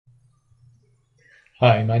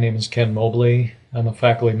Hi, my name is Ken Mobley. I'm a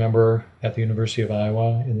faculty member at the University of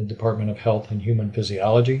Iowa in the Department of Health and Human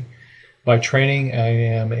Physiology. By training, I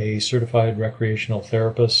am a certified recreational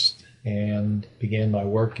therapist and began my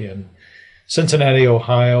work in Cincinnati,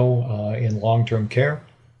 Ohio, in long-term care.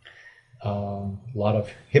 A lot of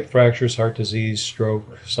hip fractures, heart disease,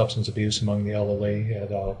 stroke, substance abuse among the elderly at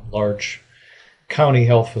a large county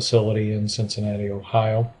health facility in Cincinnati,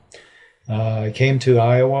 Ohio. I came to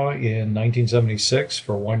Iowa in 1976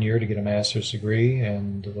 for 1 year to get a master's degree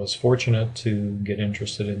and was fortunate to get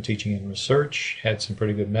interested in teaching and research, had some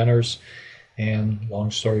pretty good mentors, and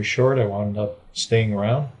long story short, I wound up staying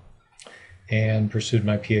around and pursued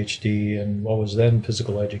my PhD in what was then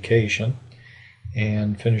physical education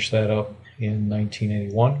and finished that up in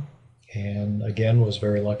 1981, and again was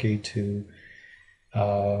very lucky to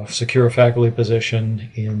secure a faculty position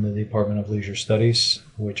in the Department of Leisure Studies,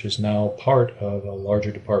 which is now part of a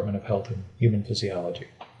larger Department of Health and Human Physiology.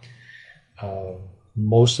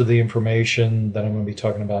 Most of the information that I'm going to be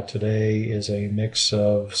talking about today is a mix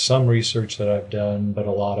of some research that I've done, but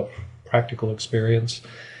a lot of practical experience.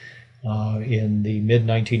 In the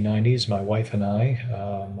mid-1990s, my wife and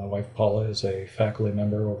my wife Paula is a faculty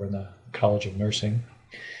member over in the College of Nursing,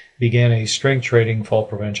 began a strength training fall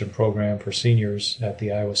prevention program for seniors at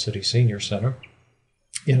the Iowa City Senior Center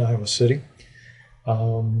in Iowa City.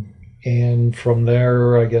 And from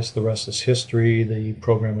there, I guess the rest is history. The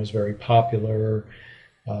program was very popular.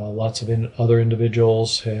 Lots of other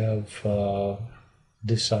individuals have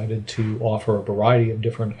decided to offer a variety of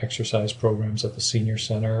different exercise programs at the Senior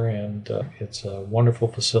Center, and it's a wonderful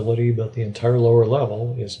facility, but the entire lower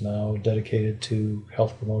level is now dedicated to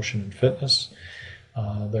health promotion and fitness.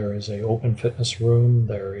 There is an open fitness room,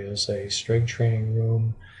 there is a strength training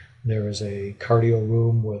room, there is a cardio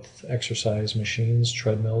room with exercise machines,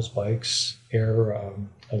 treadmills, bikes,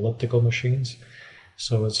 elliptical machines.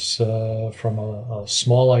 So it's from a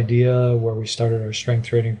small idea where we started our strength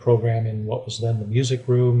training program in what was then the music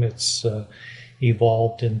room. It's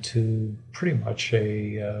evolved into pretty much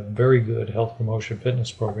a very good health promotion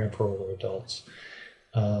fitness program for older adults.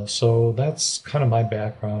 So that's kind of my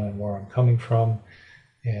background and where I'm coming from,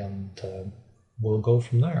 and we'll go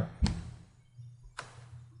from there.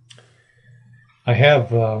 I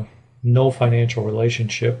have no financial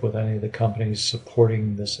relationship with any of the companies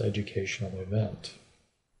supporting this educational event.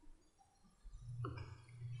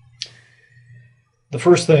 The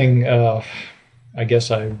first thing I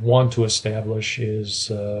guess I want to establish is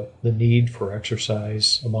the need for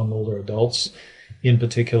exercise among older adults, in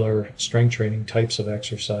particular strength training types of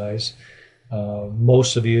exercise.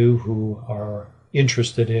 Most of you who are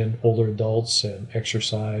interested in older adults and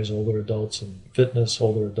exercise, older adults and fitness,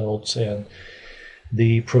 older adults and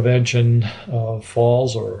the prevention of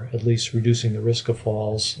falls, or at least reducing the risk of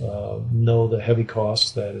falls, know the heavy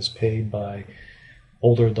cost that is paid by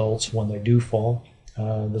older adults when they do fall.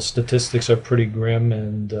 The statistics are pretty grim,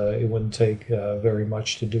 and it wouldn't take very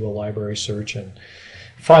much to do a library search and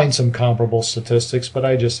find some comparable statistics, but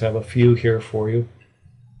I just have a few here for you.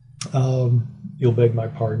 You'll beg my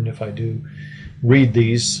pardon if I do read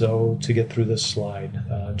these, so to get through this slide,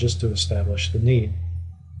 just to establish the need.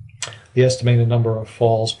 The estimated number of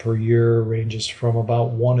falls per year ranges from about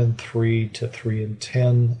 1 in 3 to 3 in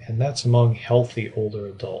 10, and that's among healthy older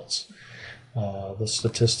adults. The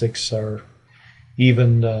statistics are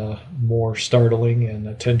even more startling and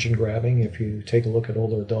attention-grabbing if you take a look at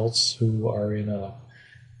older adults who are in a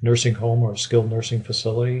nursing home or a skilled nursing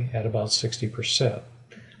facility at about 60%.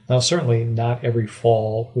 Now, certainly not every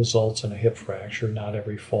fall results in a hip fracture, not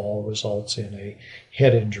every fall results in a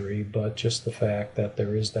head injury, but just the fact that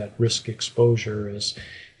there is that risk exposure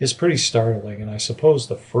is pretty startling, and I suppose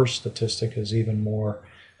the first statistic is even more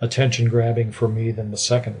attention-grabbing for me than the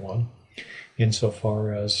second one,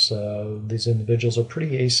 insofar as these individuals are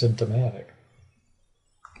pretty asymptomatic.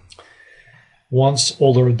 Once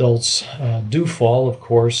older adults do fall, of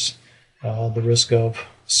course, the risk of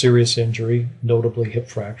serious injury, notably hip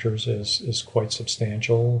fractures, is quite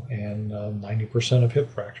substantial, and 90% of hip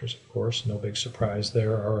fractures, of course, no big surprise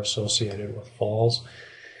there, are associated with falls.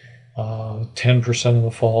 10% of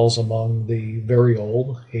the falls among the very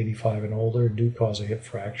old, 85 and older, do cause a hip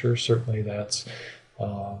fracture. Certainly that's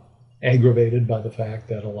aggravated by the fact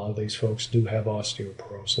that a lot of these folks do have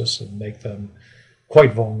osteoporosis and make them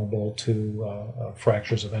quite vulnerable to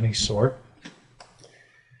fractures of any sort.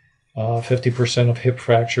 50% of hip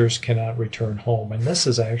fractures cannot return home, and this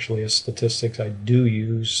is actually a statistic I do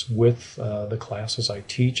use with the classes I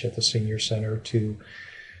teach at the Senior Center to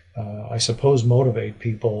I suppose, motivate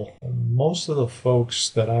people. Most of the folks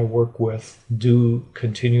that I work with do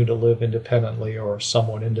continue to live independently or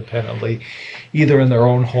somewhat independently, either in their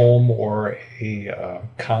own home or a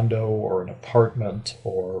condo or an apartment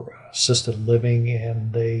or assisted living,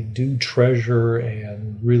 and they do treasure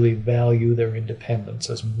and really value their independence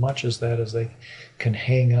as much as that as they can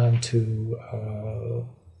hang on to.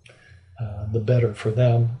 The better for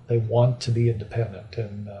them. They want to be independent,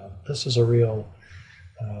 and this is a real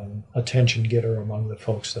attention getter among the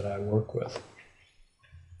folks that I work with.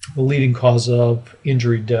 The leading cause of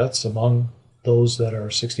injury deaths among those that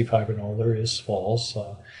are 65 and older is falls,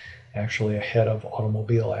 actually ahead of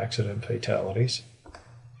automobile accident fatalities.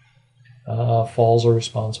 Falls are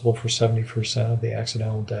responsible for 70% of the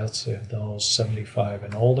accidental deaths in those 75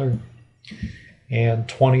 and older, and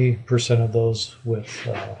 20% of those with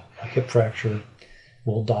a hip fracture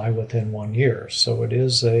will die within 1 year. So it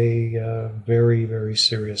is a very, very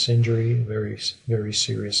serious injury, very, very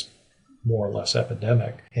serious, more or less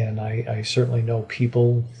epidemic. And I certainly know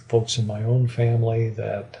people, folks in my own family,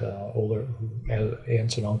 that older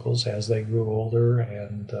aunts and uncles, as they grew older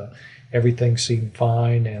and everything seemed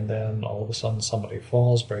fine, and then all of a sudden somebody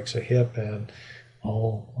falls, breaks a hip, and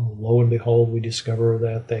lo and behold, we discover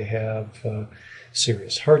that they have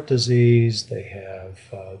serious heart disease, they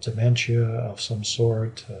have dementia of some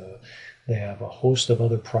sort, they have a host of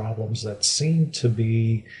other problems that seem to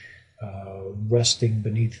be resting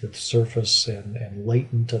beneath the surface and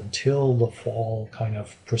latent until the fall kind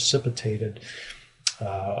of precipitated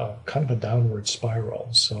kind of a downward spiral.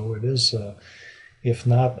 So it is, if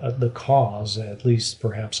not the cause, at least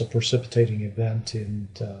perhaps a precipitating event in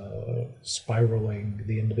spiraling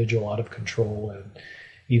the individual out of control and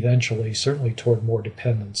eventually, certainly toward more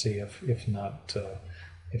dependency, if not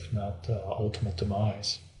ultimate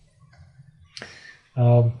demise.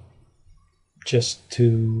 Just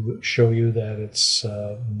to show you that it's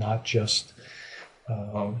not just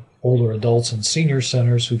older adults and senior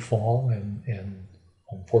centers who fall and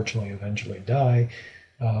unfortunately eventually die.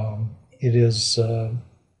 It is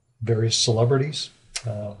various celebrities.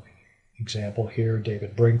 Example here,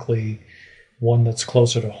 David Brinkley. One that's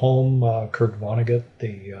closer to home, Kurt Vonnegut,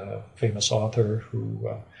 the famous author who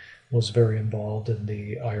was very involved in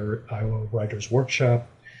the Iowa Writers' Workshop,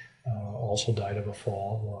 also died of a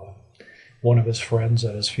fall. One of his friends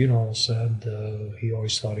at his funeral said he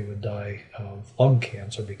always thought he would die of lung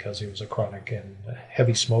cancer because he was a chronic and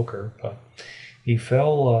heavy smoker, but he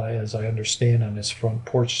fell, as I understand, on his front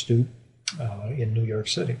porch stoop in New York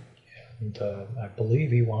City. And I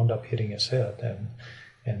believe he wound up hitting his head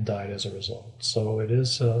and died as a result. So it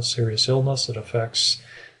is a serious illness that affects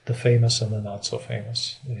the famous and the not so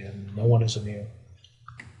famous, and no one is immune.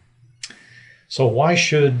 So why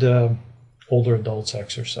should older adults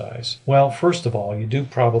exercise? Well, first of all, you do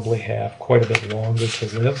probably have quite a bit longer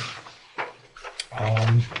to live.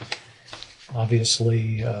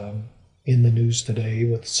 Obviously, in the news today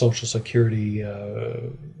with Social Security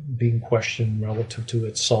being questioned relative to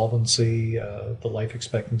its solvency, the life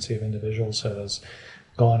expectancy of individuals has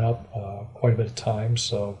gone up quite a bit of time.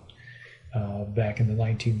 So back in the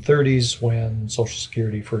 1930s, when Social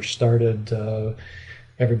Security first started,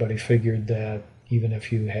 everybody figured that even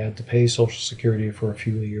if you had to pay Social Security for a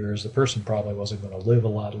few years, the person probably wasn't going to live a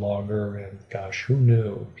lot longer. And gosh, who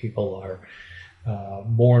knew? People are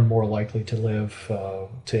more and more likely to live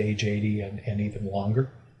to age 80 and even longer.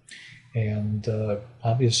 And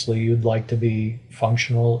obviously, you'd like to be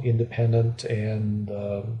functional, independent, and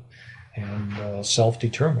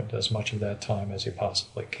self-determined as much of that time as you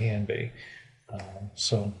possibly can be.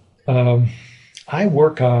 I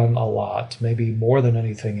work on a lot, maybe more than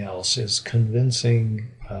anything else, is convincing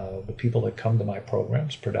the people that come to my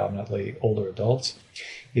programs, predominantly older adults,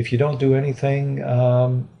 if you don't do anything,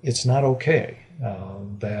 it's not okay.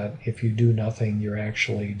 That if you do nothing, you're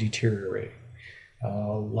actually deteriorating.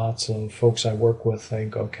 Lots of folks I work with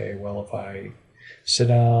think, okay, well, if I sit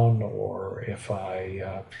down or if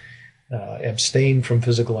I abstain from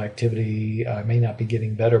physical activity, I may not be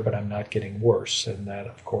getting better, but I'm not getting worse. And that,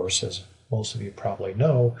 of course, as most of you probably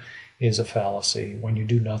know, is a fallacy. When you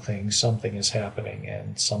do nothing, something is happening,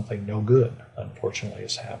 and something no good, unfortunately,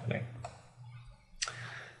 is happening.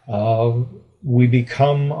 We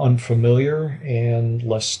become unfamiliar and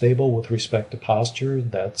less stable with respect to posture.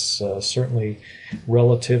 That's certainly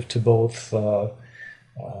relative to both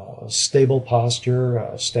stable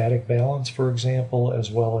posture, static balance, for example,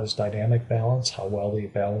 as well as dynamic balance, how well you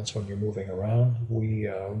balance when you're moving around. We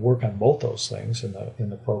work on both those things in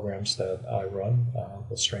the programs that I run,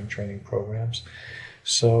 the strength training programs.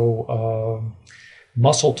 So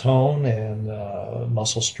Muscle tone and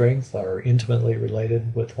muscle strength are intimately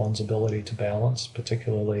related with one's ability to balance,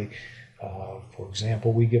 particularly, for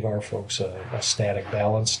example, we give our folks a static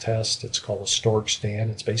balance test. It's called a stork stand.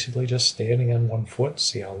 It's basically just standing on one foot,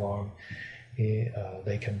 see how long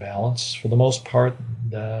they can balance. For the most part,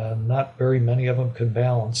 not very many of them can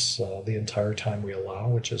balance the entire time we allow,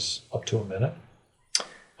 which is up to a minute.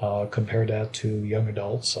 Compare that to young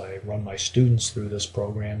adults. I run my students through this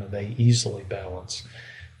program and they easily balance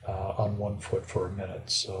on one foot for a minute.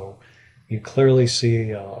 So you clearly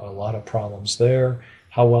see a lot of problems there.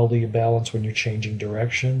 How well do you balance when you're changing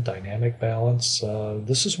direction? Dynamic balance.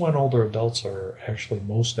 This is when older adults are actually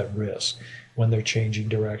most at risk, when they're changing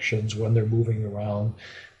directions, when they're moving around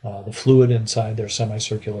the fluid inside their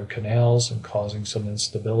semicircular canals and causing some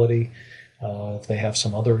instability. If they have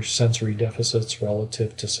some other sensory deficits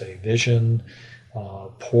relative to, say, vision,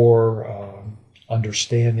 poor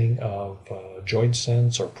understanding of joint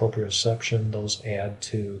sense or proprioception, those add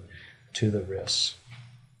to the risks.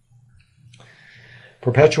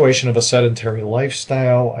 Perpetuation of a sedentary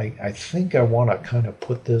lifestyle. I think I want to kind of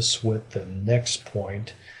put this with the next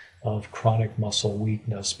point of chronic muscle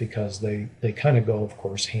weakness because they kind of go, of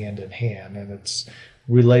course, hand in hand, and it's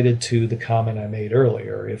related to the comment I made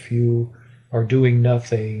earlier. If you are doing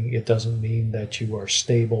nothing, it doesn't mean that you are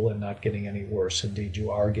stable and not getting any worse. Indeed,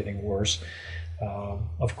 you are getting worse.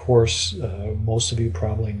 Of course, most of you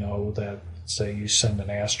probably know that, say, you send an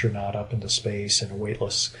astronaut up into space in a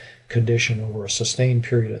weightless condition over a sustained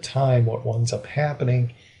period of time, what winds up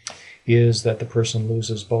happening is that the person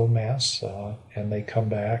loses bone mass and they come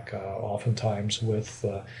back oftentimes with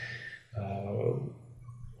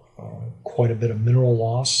quite a bit of mineral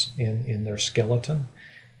loss in their skeleton.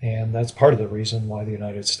 And that's part of the reason why the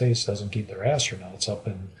United States doesn't keep their astronauts up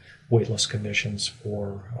in weightless conditions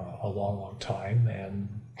for a long, long time. And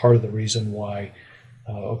part of the reason why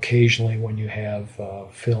occasionally when you have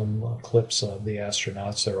film clips of the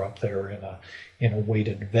astronauts, they're up there in a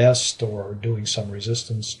weighted vest or doing some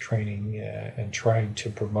resistance training and trying to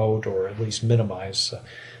promote or at least minimize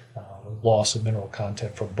loss of mineral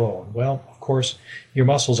content from bone. Well, of course, your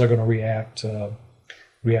muscles are going to react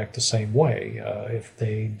the same way. If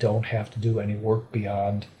they don't have to do any work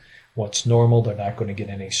beyond what's normal, they're not going to get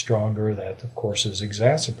any stronger. That, of course, is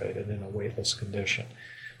exacerbated in a weightless condition.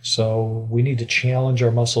 So we need to challenge our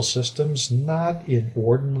muscle systems, not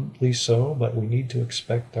inordinately so, but we need to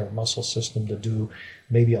expect our muscle system to do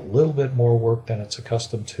maybe a little bit more work than it's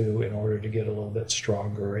accustomed to in order to get a little bit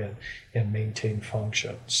stronger and maintain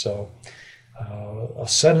function. So a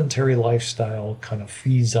sedentary lifestyle kind of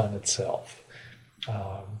feeds on itself.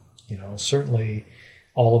 Certainly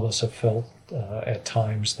all of us have felt at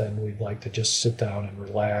times that we'd like to just sit down and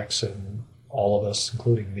relax, and all of us,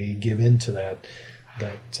 including me, give into that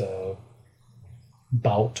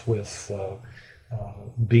bout with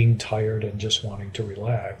being tired and just wanting to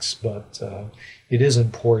relax. But it is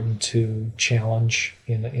important to challenge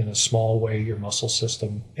in a small way your muscle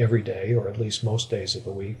system every day, or at least most days of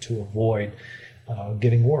the week, to avoid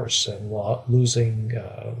getting worse and losing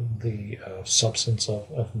the substance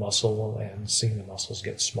of muscle and seeing the muscles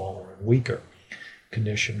get smaller and weaker.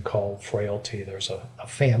 Condition called frailty. There's a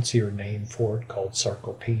fancier name for it called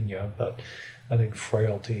sarcopenia, but I think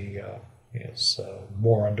frailty is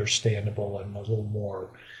more understandable and a little more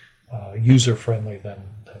user-friendly than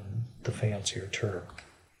the fancier term.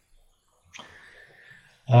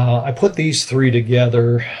 I put these three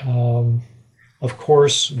together. Of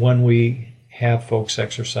course, when we have folks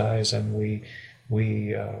exercise and we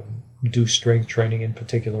do strength training in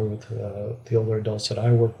particular with the older adults that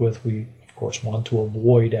I work with, we of course want to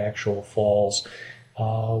avoid actual falls.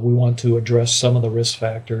 We want to address some of the risk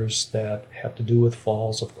factors that have to do with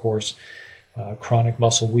falls. Of course, chronic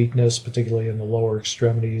muscle weakness, particularly in the lower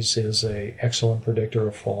extremities, is an excellent predictor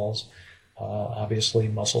of falls. Obviously,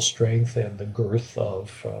 muscle strength and the girth of,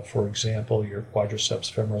 for example, your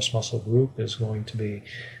quadriceps femoris muscle group is going to be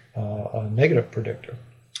a negative predictor,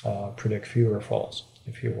 predict fewer falls,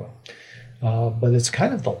 if you will. But it's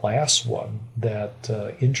kind of the last one that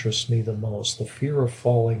interests me the most. The fear of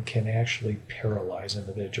falling can actually paralyze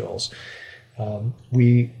individuals.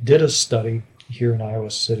 We did a study here in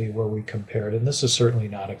Iowa City where we compared, and this is certainly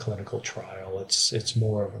not a clinical trial, it's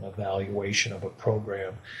more of an evaluation of a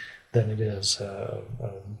program than it is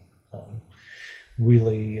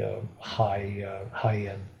really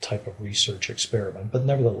high-end type of research experiment. But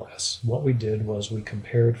nevertheless, what we did was we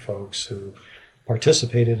compared folks who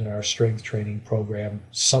participated in our strength training program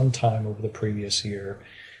sometime over the previous year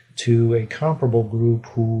to a comparable group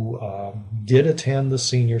who did attend the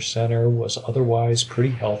senior center, was otherwise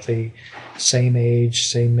pretty healthy, same age,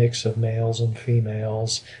 same mix of males and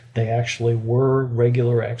females. They actually were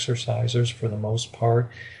regular exercisers for the most part.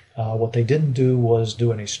 What they didn't do was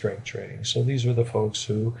do any strength training. So these are the folks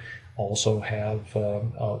who also have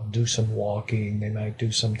do some walking, they might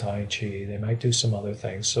do some Tai Chi, they might do some other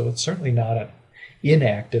things. So it's certainly not an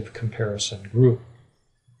inactive comparison group.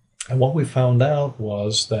 And what we found out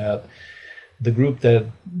was that the group that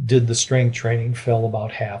did the strength training fell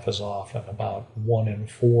about half as often. About 1 in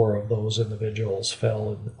 4 of those individuals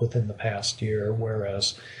fell within the past year,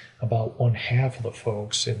 whereas about 1/2 of the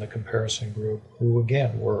folks in the comparison group, who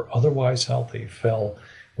again were otherwise healthy, fell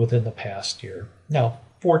within the past year. Now,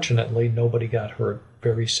 fortunately, nobody got hurt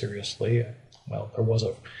very seriously. Well, there was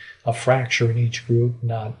a fracture in each group,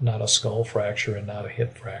 not a skull fracture and not a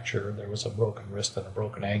hip fracture. There was a broken wrist and a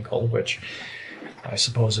broken ankle, which I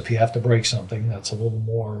suppose if you have to break something, that's a little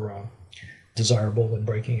more desirable than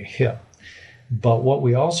breaking a hip. But what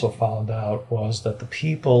we also found out was that the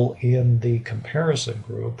people in the comparison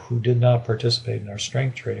group who did not participate in our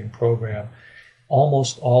strength training program,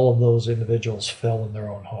 almost all of those individuals fell in their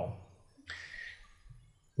own home.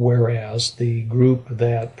 Whereas the group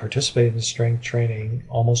that participated in strength training,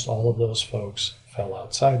 almost all of those folks fell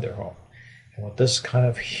outside their home. And what this kind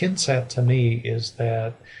of hints at to me is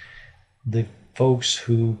that the folks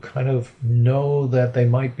who kind of know that they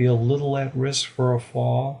might be a little at risk for a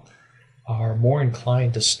fall are more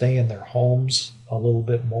inclined to stay in their homes a little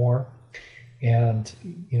bit more. And,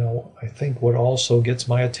 I think what also gets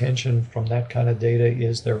my attention from that kind of data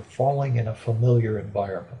is they're falling in a familiar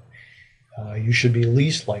environment. You should be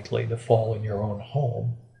least likely to fall in your own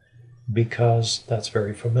home because that's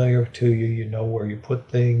very familiar to you. You know where you put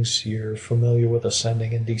things. You're familiar with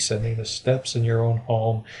ascending and descending the steps in your own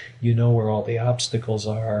home. You know where all the obstacles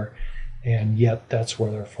are, and yet that's where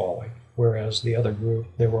they're falling. Whereas the other group,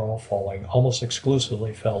 they were all falling, almost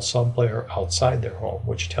exclusively fell somewhere outside their home,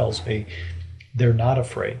 which tells me they're not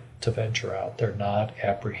afraid to venture out. They're not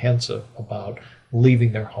apprehensive about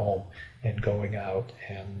leaving their home and going out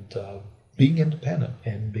and being independent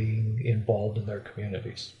and being involved in their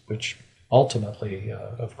communities, which ultimately,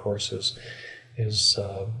 of course, is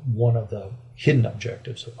one of the hidden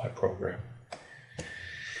objectives of my program.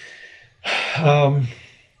 I'm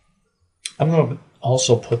going to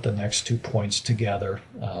also put the next 2 points together.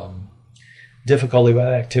 Difficulty with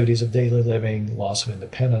activities of daily living, loss of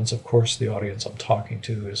independence. Of course, the audience I'm talking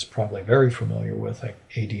to is probably very familiar with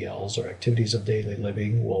ADLs, or activities of daily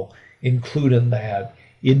living. We'll include in that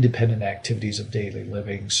independent activities of daily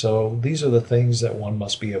living. So these are the things that one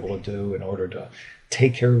must be able to do in order to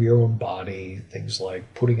take care of your own body, things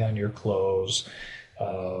like putting on your clothes,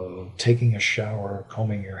 taking a shower,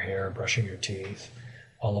 combing your hair, brushing your teeth,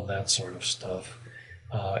 all of that sort of stuff.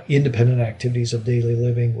 Independent activities of daily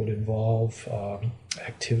living would involve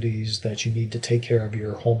activities that you need to take care of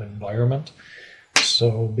your home environment.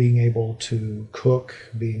 So being able to cook,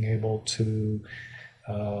 being able to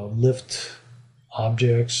lift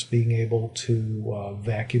objects, being able to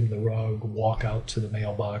vacuum the rug, walk out to the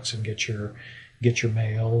mailbox and get your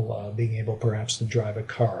mail, being able perhaps to drive a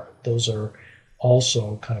car. Those are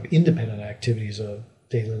also kind of independent activities of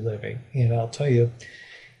daily living. And I'll tell you,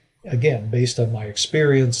 again, based on my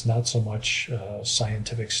experience, not so much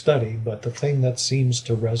scientific study, but the thing that seems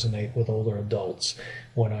to resonate with older adults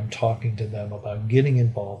when I'm talking to them about getting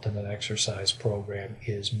involved in an exercise program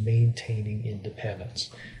is maintaining independence.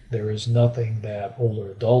 There is nothing that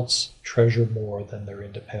older adults treasure more than their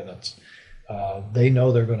independence. They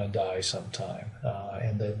know they're going to die sometime,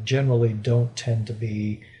 and they generally don't tend to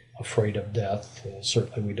be afraid of death.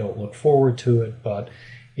 Certainly we don't look forward to it, but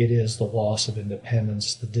it is the loss of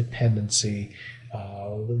independence, the dependency,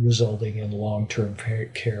 resulting in long-term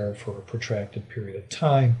care for a protracted period of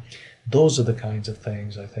time. Those are the kinds of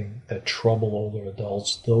things, I think, that trouble older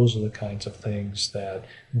adults. Those are the kinds of things that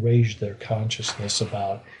raise their consciousness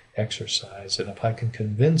about exercise. And if I can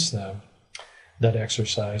convince them that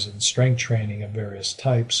exercise and strength training of various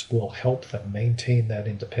types will help them maintain that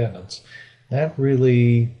independence, that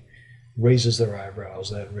really raises their eyebrows.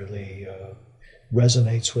 That really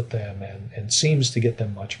resonates with them and seems to get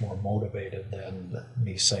them much more motivated than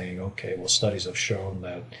me saying, okay, well, studies have shown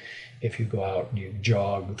that if you go out and you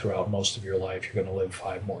jog throughout most of your life, you're going to live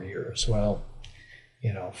 5 more years. Well,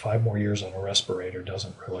 5 more years on a respirator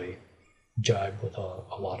doesn't really jibe with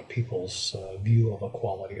a lot of people's view of a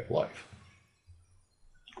quality of life.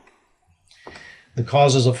 The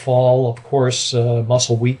causes of fall, of course,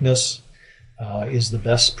 muscle weakness is the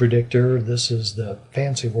best predictor. This is the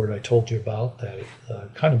fancy word I told you about that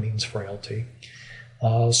kind of means frailty.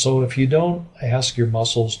 So if you don't ask your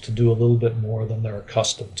muscles to do a little bit more than they're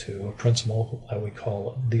accustomed to, a principle that we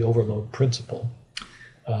call the overload principle,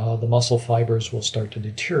 the muscle fibers will start to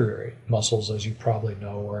deteriorate. Muscles, as you probably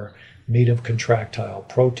know, are made of contractile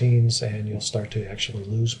proteins, and you'll start to actually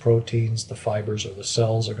lose proteins. The fibers or the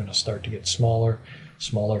cells are going to start to get smaller.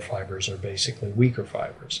 Smaller fibers are basically weaker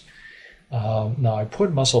fibers. Now, I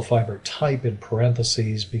put muscle fiber type in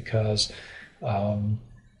parentheses because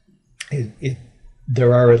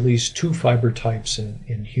there are at least two fiber types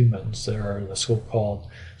in humans. There are the so-called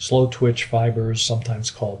slow twitch fibers,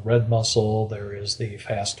 sometimes called red muscle. There is the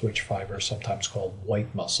fast twitch fiber, sometimes called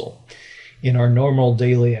white muscle. In our normal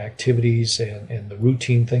daily activities and the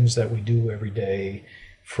routine things that we do every day,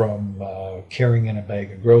 from carrying in a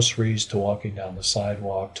bag of groceries to walking down the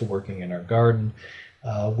sidewalk to working in our garden,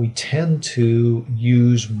 we tend to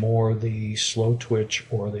use more the slow twitch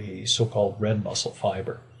or the so-called red muscle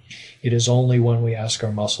fiber. It is only when we ask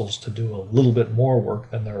our muscles to do a little bit more work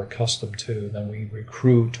than they're accustomed to, then we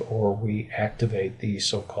recruit or we activate the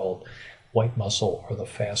so-called white muscle or the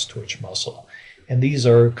fast twitch muscle. And these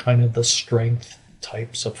are kind of the strength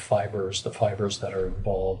types of fibers, the fibers that are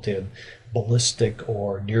involved in ballistic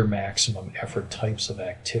or near maximum effort types of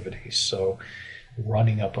activities. So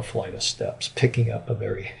running up a flight of steps, picking up a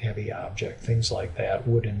very heavy object, things like that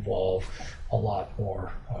would involve a lot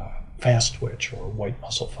more fast twitch or white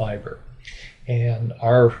muscle fiber. And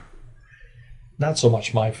not so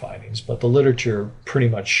much my findings, but the literature pretty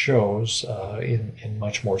much shows in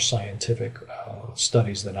much more scientific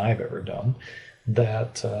studies than I've ever done,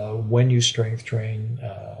 that when you strength train,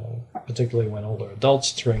 particularly when older adults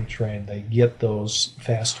strength train, they get those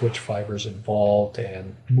fast twitch fibers involved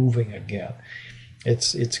and moving again.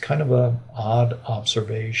 It's kind of an odd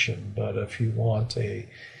observation, but if you want a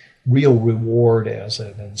real reward as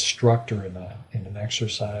an instructor in an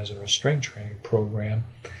exercise or a strength training program,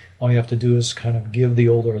 all you have to do is kind of give the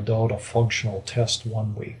older adult a functional test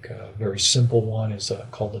 1 week. A very simple one is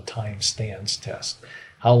called the time stands test.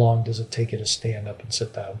 How long does it take you to stand up and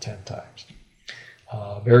sit down 10 times?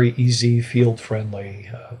 Very easy,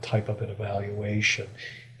 field-friendly type of an evaluation.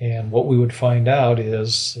 And what we would find out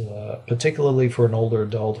is, particularly for an older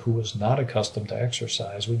adult who is not accustomed to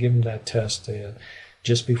exercise, we give them that test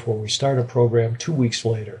just before we start a program. 2 weeks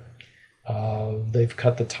later, they've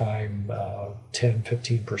cut the time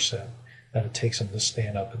 10-15% that it takes them to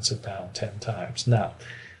stand up and sit down 10 times. Now,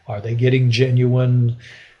 are they getting genuine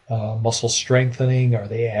muscle strengthening? Are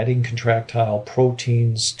they adding contractile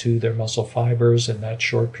proteins to their muscle fibers in that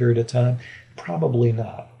short period of time? Probably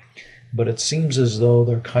not. But it seems as though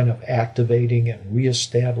they're kind of activating and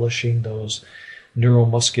reestablishing those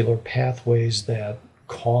neuromuscular pathways that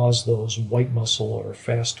cause those white muscle or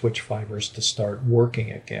fast twitch fibers to start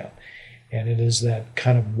working again. And it is that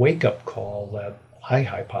kind of wake-up call that I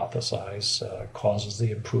hypothesize causes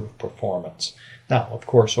the improved performance. Now, of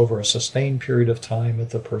course, over a sustained period of time, if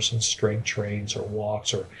the person strength trains or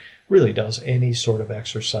walks or really does any sort of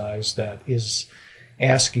exercise that is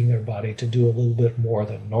asking their body to do a little bit more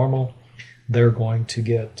than normal, they're going to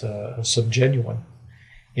get some genuine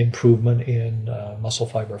improvement in muscle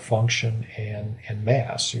fiber function and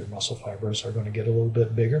mass. Your muscle fibers are going to get a little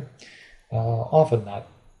bit bigger, often not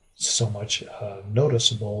so much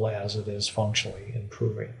noticeable as it is functionally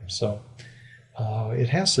improving. So it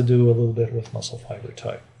has to do a little bit with muscle fiber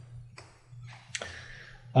type.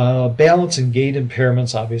 Balance and gait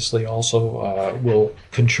impairments obviously also will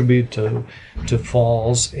contribute to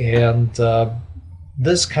falls, and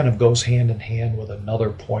this kind of goes hand in hand with another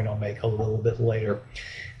point I'll make a little bit later.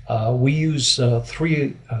 We use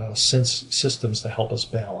three systems to help us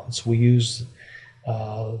balance. We use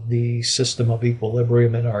the system of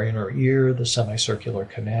equilibrium in our inner ear, the semicircular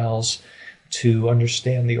canals, to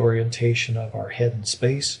understand the orientation of our head in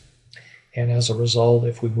space. And as a result,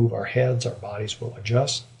 if we move our heads, our bodies will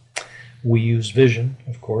adjust. We use vision,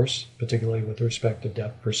 of course, particularly with respect to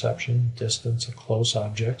depth perception, distance of close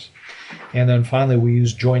objects. And then finally, we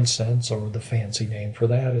use joint sense, or the fancy name for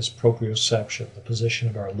that is proprioception, the position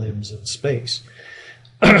of our limbs in space.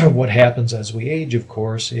 What happens as we age, of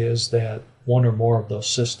course, is that one or more of those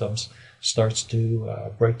systems starts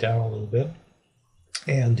to break down a little bit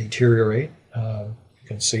and deteriorate. You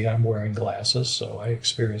can see I'm wearing glasses, so I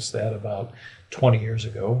experienced that about 20 years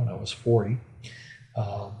ago when I was 40.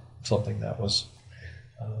 Something that was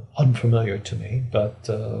unfamiliar to me, but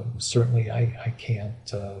certainly I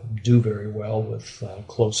can't do very well with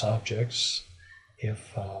close objects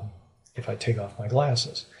if I take off my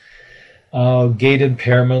glasses. Gait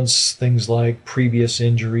impairments, things like previous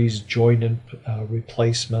injuries, joint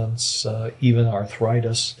replacements, even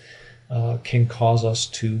arthritis can cause us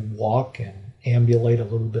to walk and ambulate a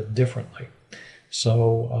little bit differently.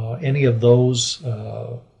 So any of those,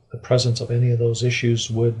 the presence of any of those issues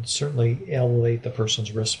would certainly elevate the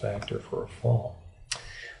person's risk factor for a fall.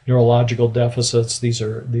 Neurological deficits, these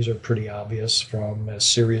are pretty obvious, from as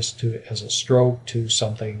serious as a stroke to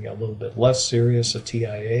something a little bit less serious, a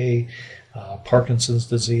TIA, Parkinson's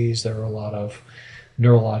disease. There are a lot of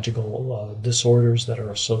neurological disorders that are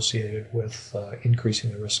associated with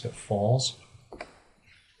increasing the risk of falls.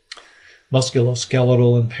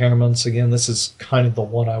 Musculoskeletal impairments, again, this is kind of the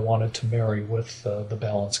one I wanted to marry with the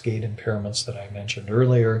balance gait impairments that I mentioned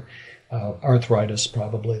earlier. Arthritis,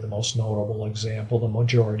 probably the most notable example. The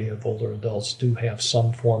majority of older adults do have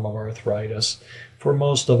some form of arthritis. For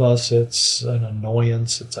most of us, it's an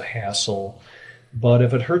annoyance, it's a hassle. But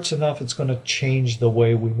if it hurts enough, it's going to change the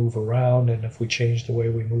way we move around. And if we change the way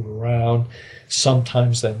we move around,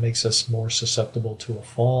 sometimes that makes us more susceptible to a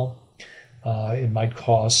fall. It might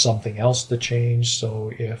cause something else to change.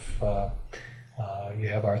 So if you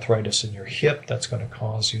have arthritis in your hip, that's going to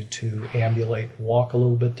cause you to ambulate, walk a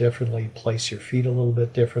little bit differently, place your feet a little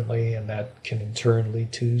bit differently, and that can in turn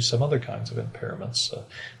lead to some other kinds of impairments,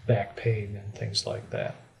 back pain and things like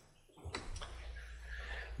that.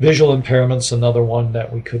 Visual impairments, another one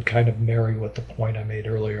that we could kind of marry with the point I made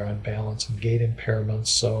earlier on balance and gait impairments.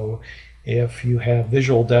 So if you have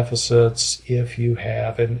visual deficits, if you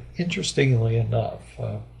have, and interestingly enough,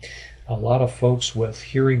 a lot of folks with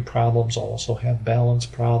hearing problems also have balance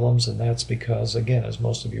problems, and that's because, again, as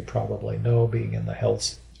most of you probably know, being in the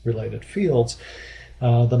health-related fields,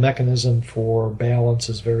 the mechanism for balance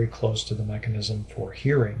is very close to the mechanism for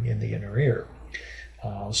hearing in the inner ear.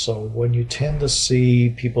 So when you tend to see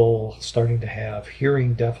people starting to have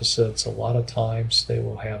hearing deficits, a lot of times they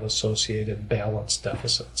will have associated balance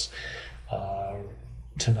deficits.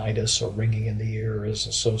 Tinnitus or ringing in the ear is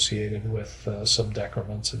associated with some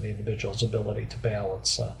decrements in the individual's ability to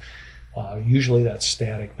balance. Usually that's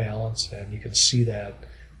static balance, and you can see that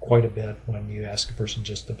quite a bit when you ask a person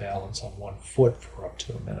just to balance on one foot for up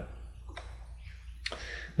to a minute.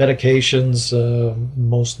 Medications,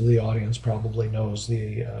 most of the audience probably knows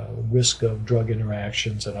the risk of drug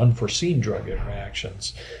interactions and unforeseen drug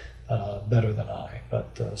interactions better than I,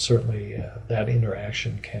 but certainly that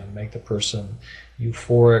interaction can make the person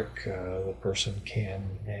euphoric. The person can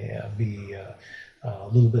be a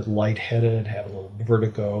little bit lightheaded, have a little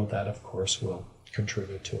vertigo. That, of course, will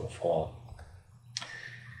contribute to a fall.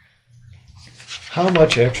 How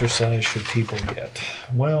much exercise should people get?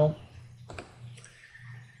 Well,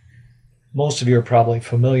 most of you are probably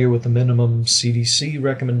familiar with the minimum CDC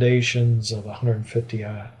recommendations of 150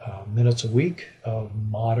 minutes a week of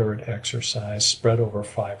moderate exercise spread over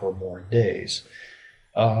 5 or more days.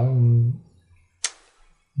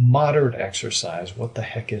 Moderate exercise, what the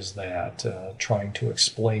heck is that? Trying to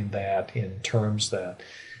explain that in terms that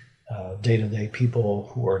day-to-day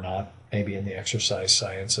people who are not maybe in the exercise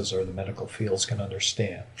sciences or the medical fields can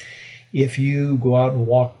understand. If you go out and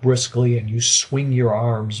walk briskly and you swing your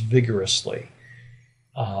arms vigorously,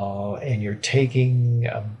 and you're taking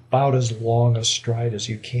about as long a stride as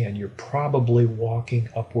you can, you're probably walking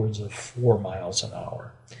upwards of 4 miles an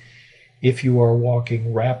hour. If you are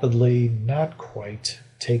walking rapidly, not quite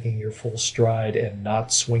taking your full stride and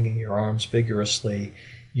not swinging your arms vigorously,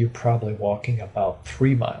 you're probably walking about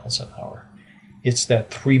 3 miles an hour. It's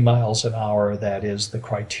that 3 miles an hour that is the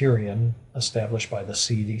criterion established by the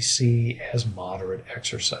CDC as moderate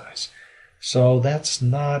exercise. So that's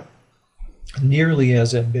not nearly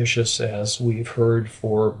as ambitious as we've heard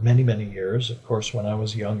for many, many years. Of course, when I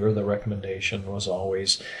was younger, the recommendation was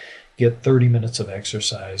always get 30 minutes of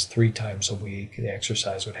exercise 3 times a week. The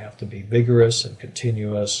exercise would have to be vigorous and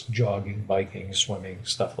continuous, jogging, biking, swimming,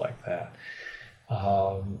 stuff like that.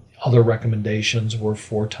 Other recommendations were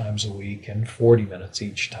 4 times a week and 40 minutes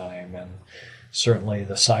each time. And certainly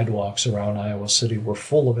the sidewalks around Iowa City were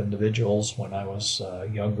full of individuals when I was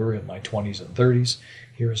younger, in my 20s and 30s.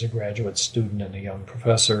 Here as a graduate student and a young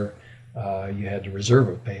professor, you had to reserve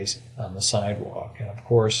a space on the sidewalk. And of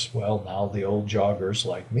course, well, now the old joggers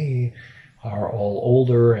like me are all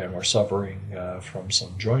older and we're suffering from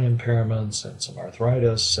some joint impairments and some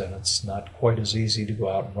arthritis, and it's not quite as easy to go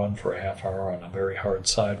out and run for a half hour on a very hard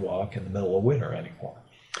sidewalk in the middle of winter anymore.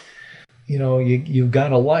 You know, you've got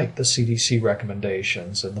to like the CDC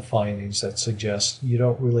recommendations and the findings that suggest you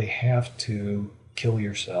don't really have to kill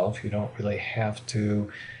yourself. You don't really have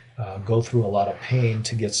to go through a lot of pain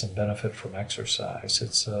to get some benefit from exercise.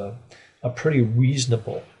 It's a pretty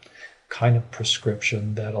reasonable kind of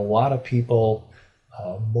prescription that a lot of people,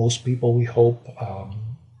 most people we hope,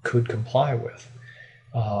 could comply with.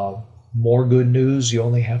 More good news, you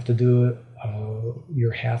only have to do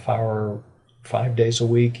your half hour 5 days a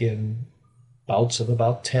week in bouts of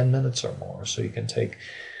about 10 minutes or more. So you can take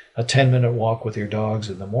a 10-minute walk with your dogs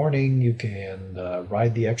in the morning. You can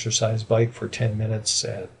ride the exercise bike for 10 minutes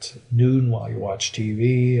at noon while you watch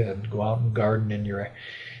TV, and go out and garden in your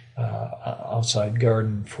outside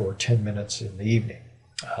garden for 10 minutes in the evening.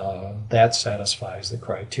 That satisfies the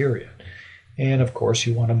criteria. And of course,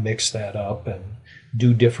 you want to mix that up and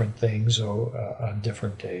do different things on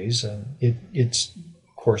different days. And it's,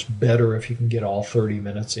 of course, better if you can get all 30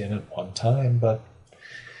 minutes in at one time, but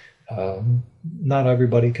not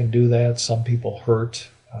everybody can do that. Some people hurt.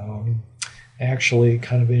 Actually,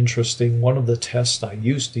 kind of interesting, one of the tests I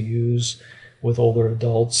used to use with older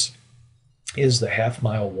adults is the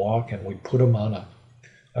half-mile walk, and we put them on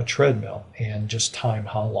a treadmill and just time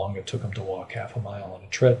how long it took them to walk half a mile on a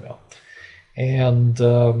treadmill. And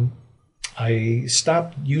I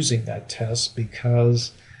stopped using that test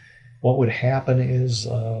because what would happen is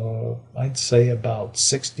I'd say about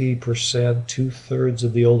 60%, 2/3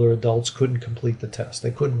 of the older adults couldn't complete the test.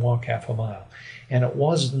 They couldn't walk half a mile. And it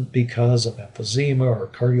wasn't because of emphysema or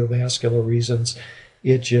cardiovascular reasons.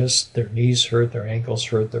 It just, their knees hurt, their ankles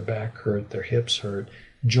hurt, their back hurt, their hips hurt,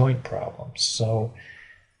 joint problems. So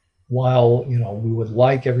while, we would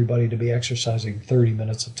like everybody to be exercising 30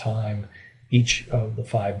 minutes a time each of the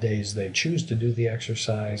 5 days they choose to do the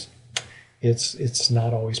exercise, it's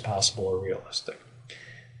not always possible or realistic.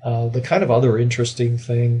 The kind of other interesting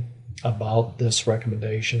thing about this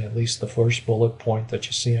recommendation, at least the first bullet point that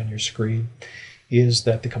you see on your screen, is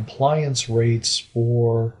that the compliance rates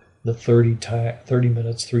for the 30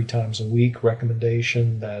 minutes 3 times a week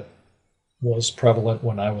recommendation that was prevalent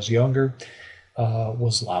when I was younger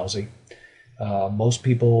was lousy. Most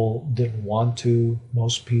people didn't want to.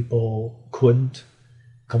 Most people couldn't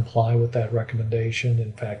comply with that recommendation.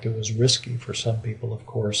 In fact, it was risky for some people, of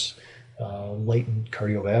course. Latent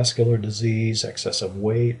cardiovascular disease, excessive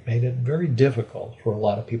weight made it very difficult for a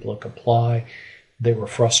lot of people to comply. They were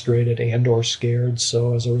frustrated and or scared.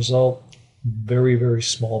 So as a result, very, very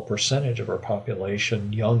small percentage of our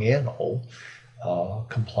population, young and old,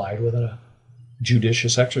 complied with a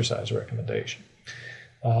judicious exercise recommendation.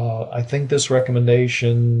 I think this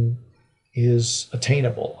recommendation is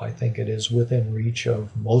attainable. I think it is within reach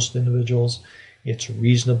of most individuals. It's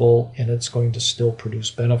reasonable, and it's going to still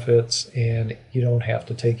produce benefits, and you don't have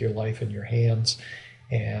to take your life in your hands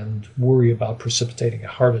and worry about precipitating a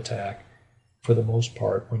heart attack for the most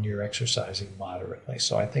part when you're exercising moderately.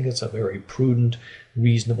 So I think it's a very prudent,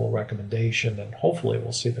 reasonable recommendation, and hopefully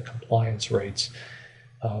we'll see the compliance rates,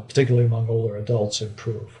 particularly among older adults,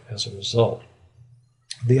 improve as a result.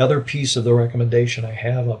 The other piece of the recommendation I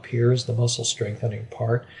have up here is the muscle strengthening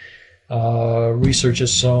part. Research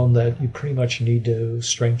has shown that you pretty much need to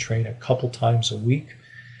strength train a couple times a week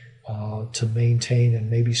to maintain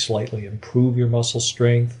and maybe slightly improve your muscle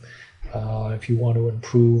strength. If you want to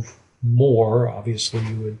improve more, obviously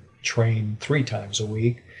you would train 3 times a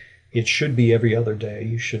week. It should be every other day.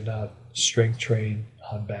 You should not strength train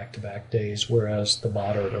on back-to-back days, whereas the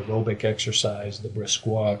moderate aerobic exercise, the brisk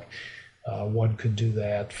walk, one could do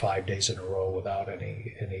that 5 days in a row without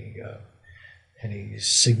any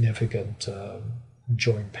significant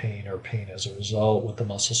joint pain or pain as a result. With the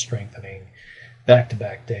muscle strengthening,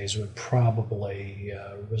 back-to-back days would probably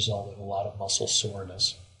result in a lot of muscle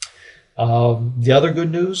soreness. The other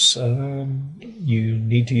good news, you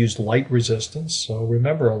need to use light resistance. So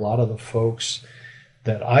remember, a lot of the folks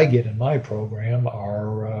that I get in my program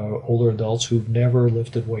are older adults who've never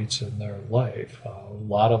lifted weights in their life. A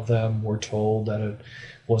lot of them were told that it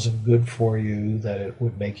wasn't good for you, that it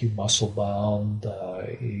would make you muscle bound.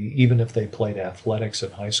 Even if they played athletics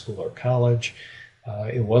in high school or college,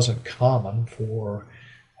 it wasn't common for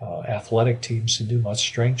athletic teams to do much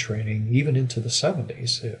strength training even into the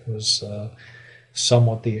 70s. It was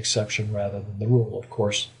somewhat the exception rather than the rule. Of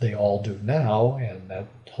course, they all do now, and that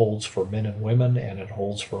holds for men and women, and it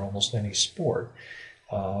holds for almost any sport.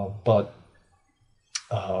 But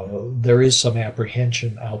there is some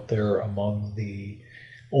apprehension out there among the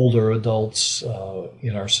older adults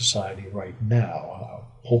in our society right now.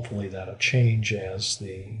 Hopefully that'll change as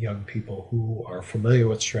the young people who are familiar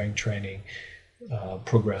with strength training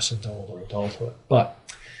progress into older adulthood. But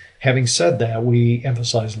having said that, we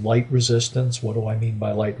emphasize light resistance. What do I mean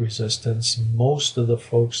by light resistance? Most of the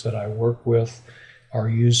folks that I work with are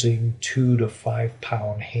using 2 to 5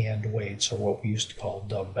 pound hand weights, or what we used to call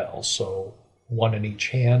dumbbells. So 1 in each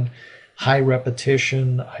hand. High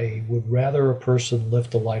repetition. I would rather a person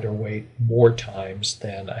lift a lighter weight more times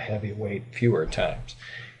than a heavy weight fewer times,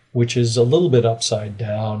 which is a little bit upside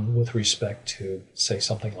down with respect to, say,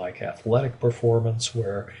 something like athletic performance,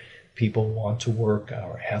 where People want to work,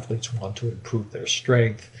 our athletes want to improve their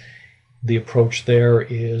strength. The approach there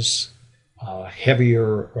is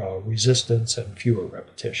heavier resistance and fewer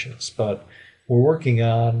repetitions. But we're working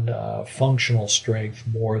on functional strength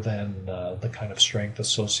more than the kind of strength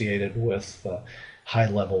associated with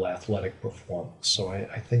high-level athletic performance. So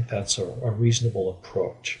I think that's a reasonable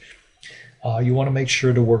approach. You want to make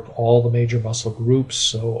sure to work all the major muscle groups,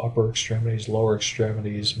 so upper extremities, lower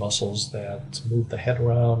extremities, muscles that move the head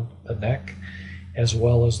around, the neck, as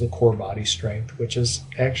well as the core body strength, which is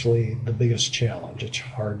actually the biggest challenge. It's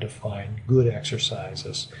hard to find good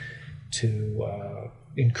exercises to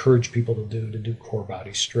encourage people to do core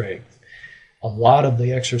body strength. A lot of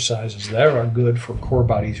the exercises that are good for core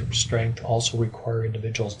body strength also require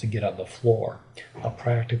individuals to get on the floor. A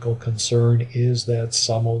practical concern is that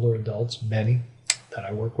some older adults, many that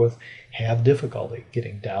I work with, have difficulty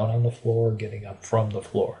getting down on the floor, getting up from the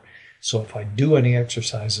floor. So if I do any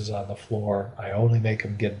exercises on the floor, I only make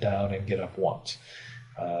them get down and get up once,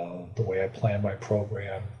 the way I plan my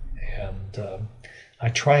program. And I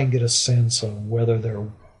try and get a sense of whether they're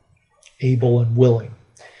able and willing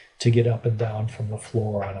to get up and down from the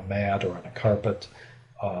floor on a mat or on a carpet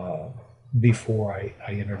before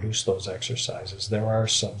I introduce those exercises. There are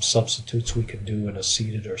some substitutes we can do in a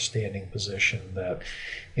seated or standing position that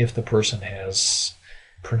if the person has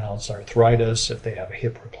pronounced arthritis, if they have a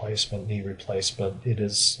hip replacement, knee replacement, it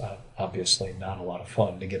is obviously not a lot of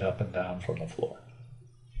fun to get up and down from the floor.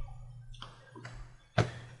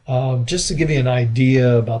 Just to give you an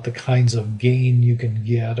idea about the kinds of gain you can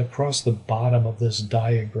get, across the bottom of this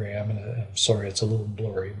diagram, and I'm sorry it's a little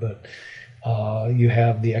blurry, but you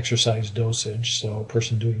have the exercise dosage. So a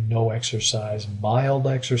person doing no exercise, mild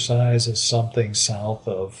exercise is something south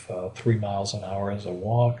of 3 miles an hour as a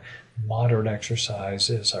walk. Moderate exercise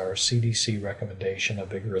is our CDC recommendation, a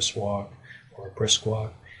vigorous walk or a brisk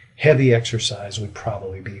walk. Heavy exercise would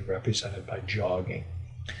probably be represented by jogging.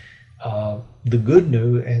 The good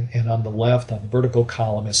news, and on the left, on the vertical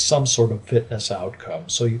column, is some sort of fitness outcome.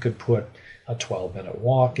 So you could put a 12-minute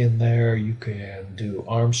walk in there. You can do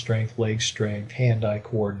arm strength, leg strength, hand-eye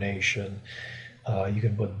coordination. You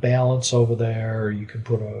can put balance over there. You can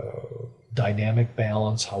put a dynamic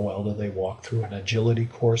balance. How well do they walk through an agility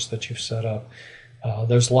course that you've set up?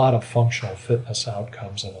 There's a lot of functional fitness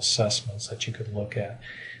outcomes and assessments that you could look at.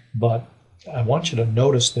 But I want you to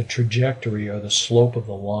notice the trajectory or the slope of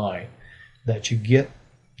the line, that you get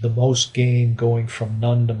the most gain going from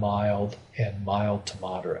none to mild and mild to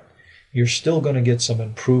moderate. You're still going to get some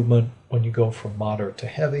improvement when you go from moderate to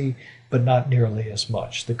heavy, but not nearly as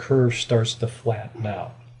much. The curve starts to flatten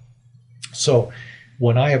out. So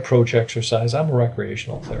when I approach exercise, I'm a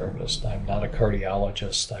recreational therapist. I'm not a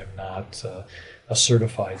cardiologist. I'm not a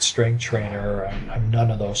certified strength trainer. I'm none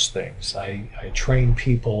of those things. I train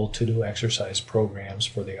people to do exercise programs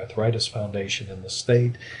for the Arthritis Foundation in the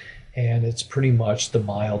state, and it's pretty much the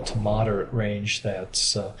mild to moderate range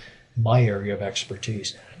that's my area of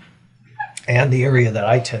expertise and the area that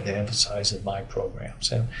I tend to emphasize in my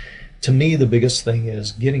programs. And to me, the biggest thing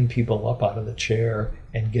is getting people up out of the chair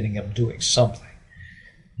and getting them doing something.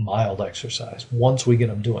 Mild exercise. Once we get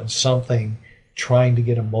them doing something, trying to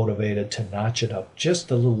get them motivated to notch it up just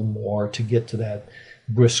a little more to get to that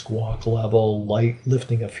brisk walk level,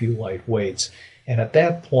 lifting a few light weights. And at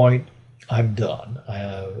that point, I'm done.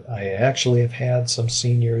 I actually have had some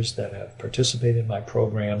seniors that have participated in my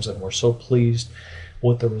programs and were so pleased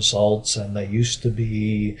with the results, and they used to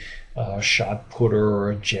be a shot putter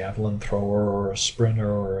or a javelin thrower or a sprinter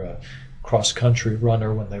or a cross-country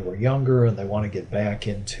runner when they were younger, and they want to get back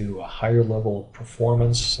into a higher level of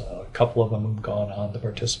performance. A couple of them have gone on to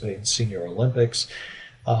participate in Senior Olympics.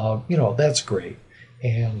 That's great.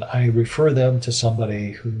 And I refer them to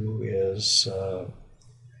somebody who is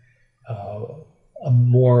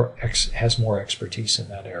has more expertise in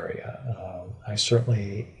that area. I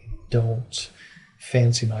certainly don't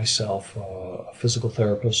fancy myself a physical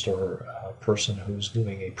therapist or a person who's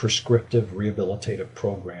doing a prescriptive rehabilitative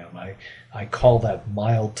program. I call that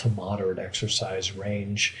mild to moderate exercise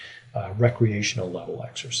range, recreational level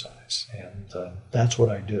exercise. And that's what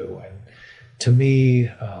I do. And to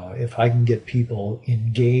me, if I can get people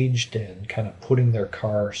engaged and kind of putting their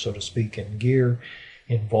car, so to speak, in gear,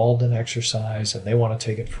 involved in exercise, and they want to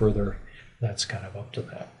take it further, that's kind of up to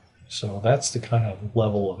them. So that's the kind of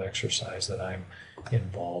level of exercise that I'm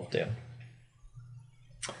involved in.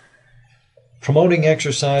 Promoting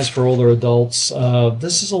exercise for older adults.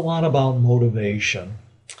 This is a lot about motivation.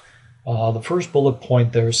 The first bullet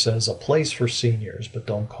point there says, a place for seniors, but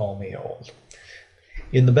don't call me old.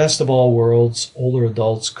 In the best of all worlds, older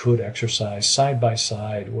adults could exercise side by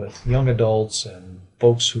side with young adults and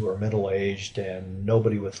folks who are middle-aged, and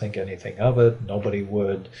nobody would think anything of it. Nobody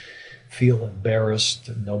would feel embarrassed.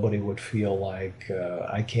 Nobody would feel like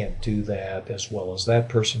I can't do that as well as that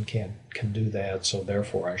person can do that, so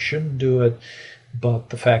therefore I shouldn't do it. But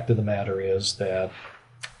the fact of the matter is that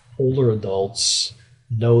older adults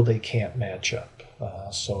know they can't match up.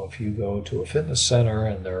 So if you go to a fitness center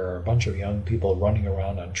and there are a bunch of young people running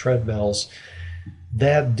around on treadmills,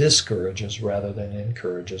 that discourages rather than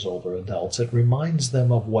encourages older adults. It reminds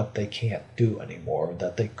them of what they can't do anymore,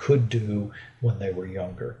 that they could do when they were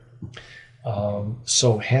younger.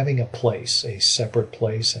 So having a place, a separate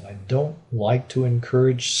place, and I don't like to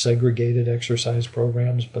encourage segregated exercise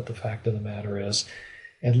programs, but the fact of the matter is,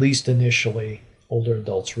 at least initially, older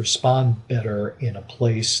adults respond better in a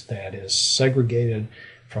place that is segregated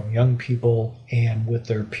from young people and with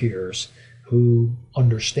their peers who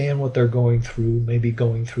understand what they're going through, maybe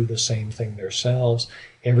going through the same thing themselves.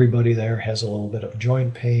 Everybody there has a little bit of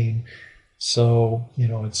joint pain. So,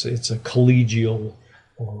 it's a collegial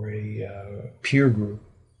or a peer group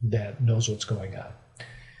that knows what's going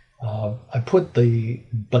on. I put the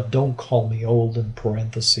 "but don't call me old" in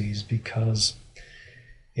parentheses because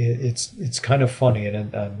it's kind of funny,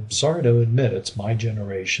 and I'm sorry to admit it's my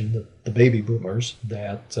generation, the baby boomers,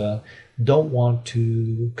 that don't want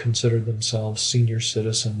to consider themselves senior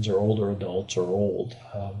citizens or older adults or old.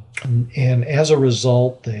 And as a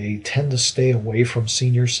result, they tend to stay away from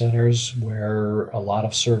senior centers where a lot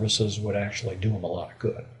of services would actually do them a lot of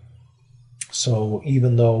good. So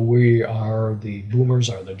even though the boomers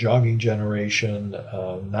are the jogging generation,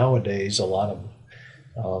 nowadays a lot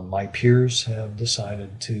of my peers have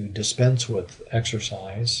decided to dispense with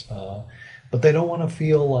exercise, but they don't want to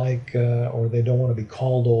feel like, or they don't want to be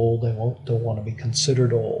called old. They don't want to be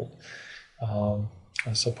considered old.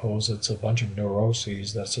 I suppose it's a bunch of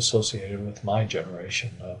neuroses that's associated with my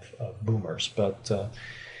generation of boomers. But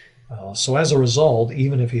so as a result,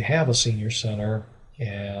 even if you have a senior center,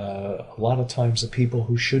 a lot of times the people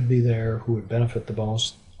who should be there, who would benefit the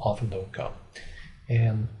most, often don't come.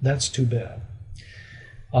 And that's too bad.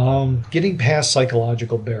 Getting past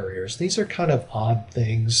psychological barriers. These are kind of odd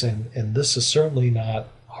things, and this is certainly not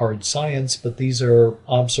hard science, but these are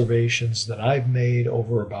observations that I've made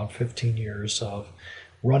over about 15 years of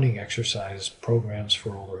running exercise programs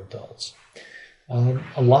for older adults.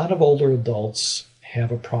 A lot of older adults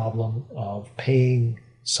have a problem of paying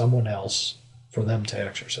someone else for them to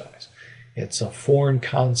exercise. It's a foreign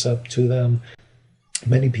concept to them.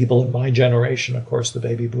 Many people in my generation, of course, the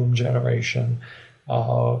baby boom generation,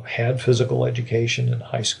 had physical education in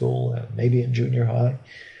high school and maybe in junior high.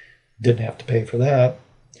 Didn't have to pay for that.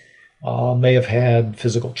 May have had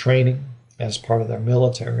physical training as part of their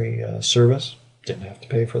military service. Didn't have to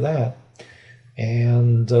pay for that.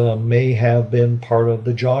 And may have been part of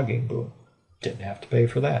the jogging boom. Didn't have to pay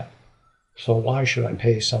for that. So why should I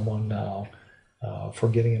pay someone now for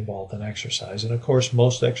getting involved in exercise? And of course,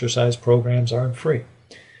 most exercise programs aren't free.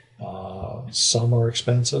 Some are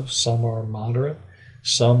expensive, some are moderate,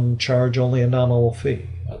 some charge only a nominal fee.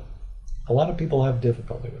 A lot of people have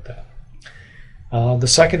difficulty with that. The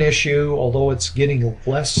second issue, although it's getting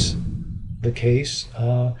less the case,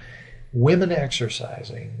 women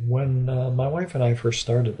exercising. When my wife and I first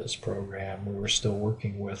started this program, we were still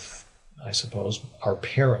working with, I suppose, our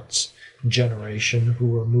parents' generation who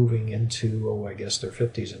were moving into, I guess, their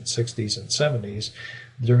 50s and 60s and 70s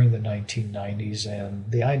during the 1990s.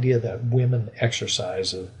 And the idea that women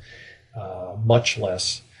exercise, much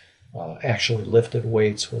less actually lifted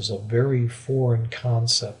weights, was a very foreign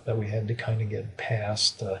concept that we had to kind of get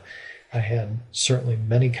past. I had certainly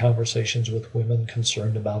many conversations with women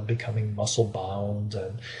concerned about becoming muscle-bound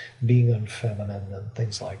and being unfeminine and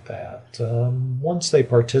things like that. Once they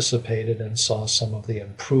participated and saw some of the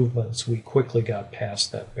improvements, we quickly got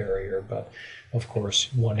past that barrier. But, of course,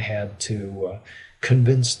 one had to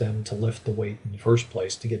convince them to lift the weight in the first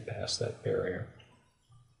place to get past that barrier.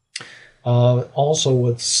 Also,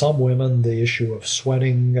 with some women, the issue of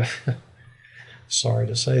sweating... Sorry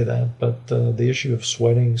to say that, but the issue of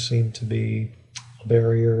sweating seemed to be a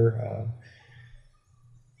barrier.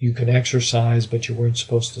 You can exercise, but you weren't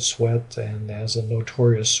supposed to sweat. And as a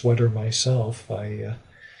notorious sweater myself, I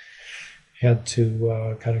had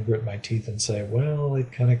to kind of grit my teeth and say, well,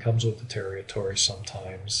 it kind of comes with the territory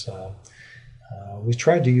sometimes. We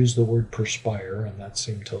tried to use the word perspire, and that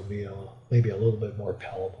seemed to be maybe a little bit more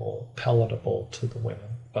palatable to the women.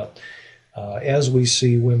 But as we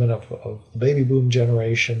see women of the baby boom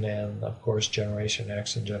generation and, of course, Generation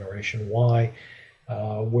X and Generation Y,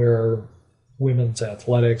 where women's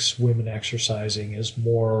athletics, women exercising is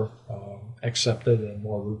more accepted and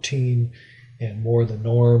more routine, and more the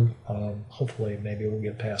norm. Hopefully, maybe we'll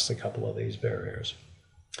get past a couple of these barriers.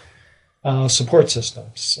 Support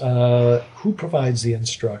systems. Who provides the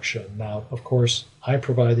instruction? Now, of course, I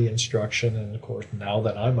provide the instruction, and of course, now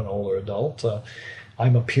that I'm an older adult,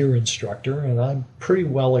 I'm a peer instructor, and I'm pretty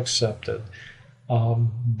well accepted.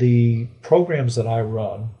 The programs that I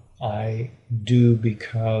run, I do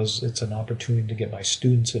because it's an opportunity to get my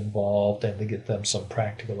students involved and to get them some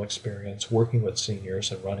practical experience working with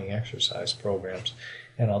seniors and running exercise programs.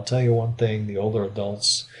 And I'll tell you one thing, the older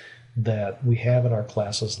adults that we have in our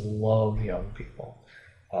classes love young people.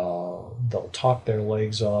 They'll talk their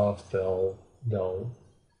legs off. They'll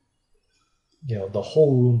the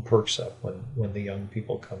whole room perks up when the young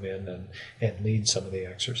people come in and lead some of the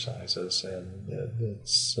exercises, and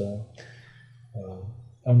it's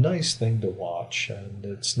a nice thing to watch. And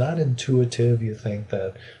it's not intuitive. You think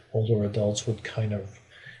that older adults would kind of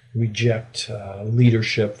reject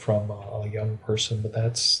leadership from a young person, but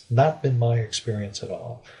that's not been my experience at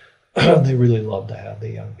all. They really love to have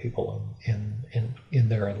the young people in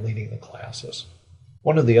there and leading the classes.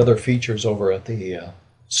 One of the other features over at the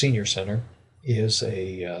Senior Center is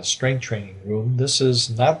a strength training room. This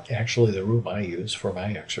is not actually the room I use for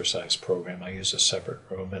my exercise program. I use a separate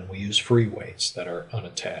room, and we use free weights that are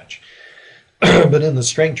unattached. But in the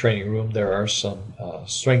strength training room, there are some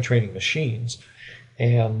strength training machines,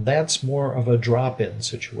 and that's more of a drop-in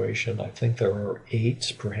situation. I think there are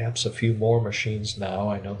 8, perhaps a few more machines now.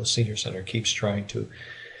 I know the Senior Center keeps trying to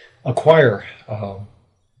acquire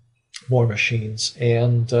more machines,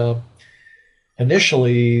 and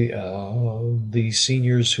initially, the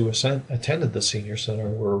seniors who attended the Senior Center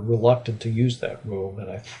were reluctant to use that room, and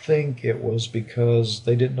I think it was because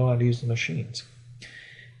they didn't know how to use the machines.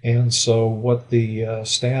 And so what the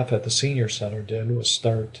staff at the Senior Center did was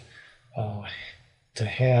start to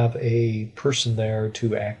have a person there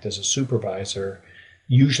to act as a supervisor,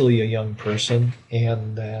 usually a young person,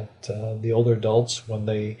 and that the older adults, when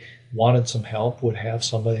they wanted some help, would have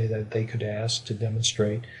somebody that they could ask to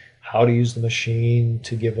demonstrate how to use the machine,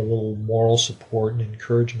 to give a little moral support and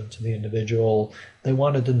encouragement to the individual. They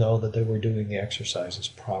wanted to know that they were doing the exercises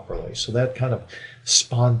properly. So that kind of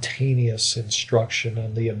spontaneous instruction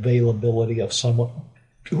and the availability of someone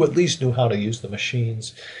who at least knew how to use the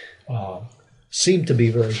machines seemed to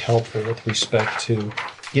be very helpful with respect to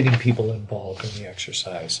getting people involved in the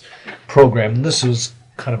exercise program. And this was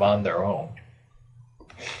kind of on their own.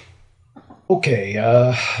 Okay,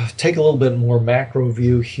 take a little bit more macro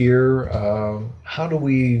view here. How do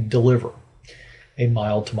we deliver a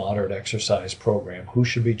mild to moderate exercise program? Who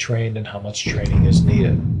should be trained and how much training is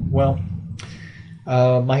needed? Well,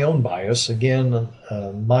 my own bias, again,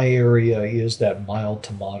 my area is that mild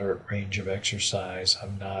to moderate range of exercise.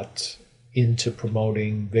 I'm not into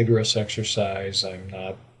promoting vigorous exercise. I'm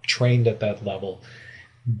not trained at that level,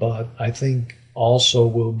 but I think also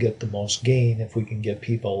we'll get the most gain if we can get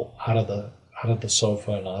people out of the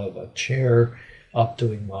sofa and out of the chair up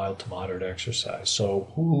doing mild to moderate exercise. So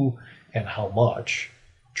who and how much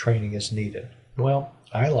training is needed? Well,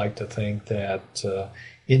 I like to think that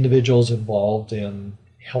individuals involved in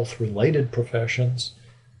health-related professions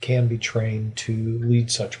can be trained to lead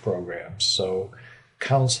such programs. So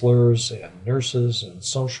counselors and nurses and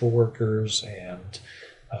social workers and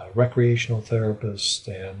recreational therapists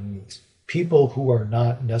and people who are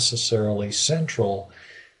not necessarily central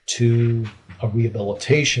to a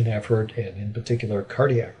rehabilitation effort, and in particular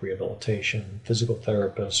cardiac rehabilitation, physical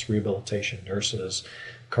therapists, rehabilitation nurses,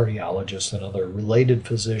 cardiologists, and other related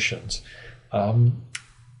physicians.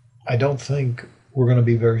 I don't think we're going to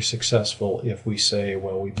be very successful if we say,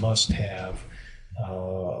 well, we must have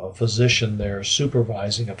a physician there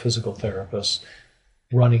supervising a physical therapist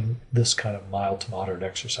running this kind of mild to moderate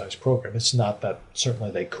exercise program. It's not that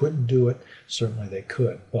certainly they couldn't do it, certainly they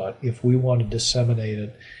could, but if we want to disseminate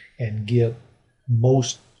it and get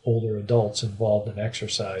most older adults involved in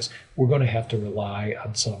exercise, we're going to have to rely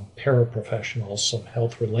on some paraprofessionals, some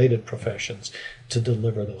health-related professions to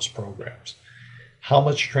deliver those programs. How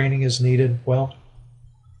much training is needed? Well,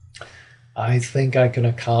 I think I can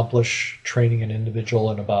accomplish training an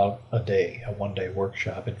individual in about a day, a one-day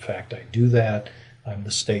workshop. In fact, I do that. I'm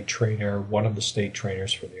the state trainer, one of the state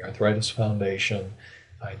trainers for the Arthritis Foundation.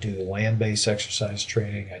 I do land-based exercise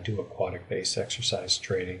training. I do aquatic-based exercise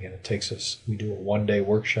training, and we do a one-day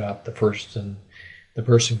workshop. The person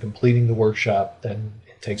completing the workshop, then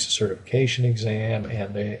it takes a certification exam,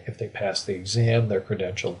 and if they pass the exam, they're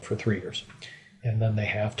credentialed for 3 years. And then they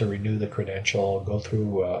have to renew the credential, go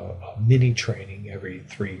through a mini training every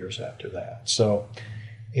 3 years after that. So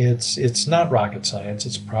it's not rocket science.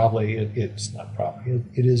 It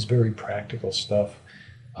is very practical stuff.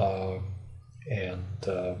 And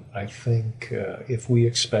I think if we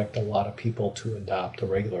expect a lot of people to adopt a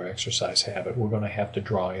regular exercise habit, we're going to have to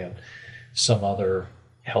draw in some other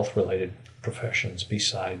health-related professions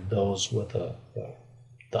beside those with the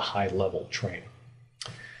high-level training.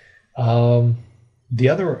 Another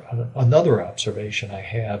observation I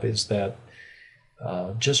have is that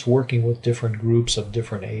just working with different groups of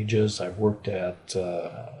different ages, I've worked at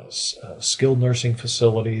skilled nursing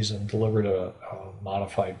facilities and delivered a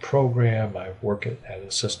modified program. I've worked at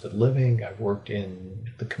assisted living. I've worked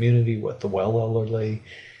in the community with the well elderly.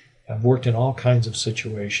 I've worked in all kinds of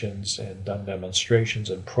situations and done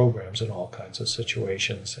demonstrations and programs in all kinds of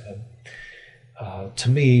situations. And to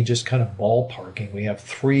me, just kind of ballparking, we have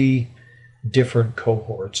 3 different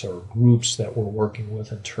cohorts or groups that we're working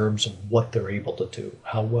with in terms of what they're able to do,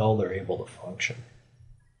 how well they're able to function.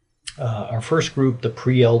 Our first group, the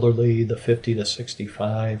pre-elderly, the 50 to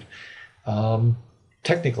 65,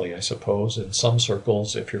 technically, I suppose, in some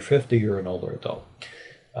circles, if you're 50, you're an older adult.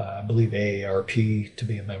 I believe AARP, to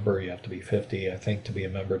be a member, you have to be 50. I think to be a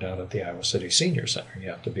member down at the Iowa City Senior Center, you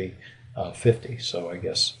have to be 50. So I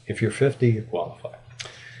guess if you're 50, you qualify.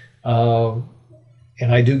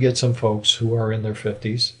 And I do get some folks who are in their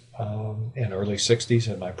 50s and early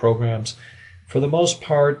 60s in my programs. For the most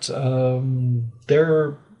part,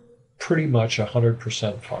 they're pretty much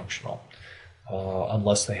 100% functional,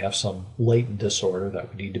 unless they have some latent disorder that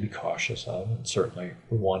we need to be cautious of, and certainly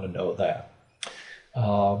we want to know that.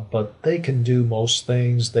 But they can do most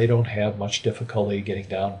things. They don't have much difficulty getting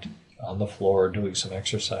down on the floor, doing some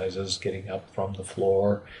exercises, getting up from the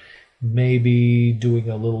floor, maybe doing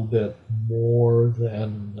a little bit more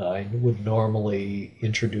than I would normally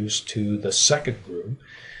introduce to the second group.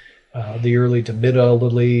 The early to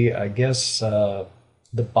mid-elderly, I guess the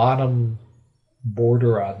bottom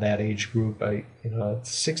border on that age group,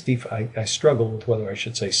 60. I struggle with whether I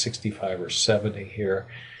should say 65 or 70 here.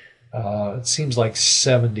 It seems like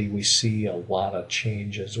 70 we see a lot of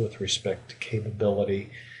changes with respect to capability,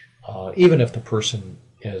 even if the person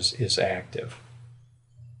is active.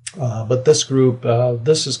 But this group,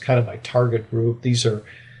 this is kind of my target group. These are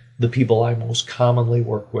the people I most commonly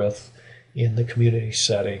work with in the community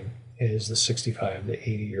setting, is the 65 to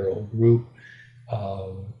 80-year-old group.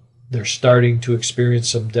 They're starting to experience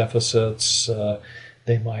some deficits.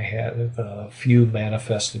 They might have a few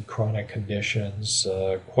manifested chronic conditions,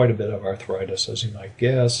 quite a bit of arthritis, as you might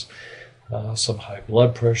guess, some high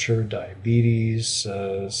blood pressure, diabetes,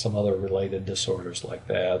 some other related disorders like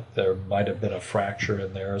that. There might have been a fracture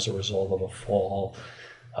in there as a result of a fall.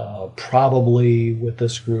 Probably with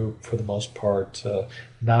this group, for the most part,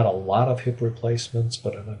 not a lot of hip replacements,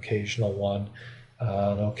 but an occasional one,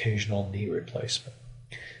 an occasional knee replacement.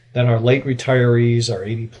 Then our late retirees, our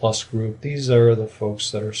 80-plus group, these are the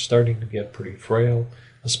folks that are starting to get pretty frail,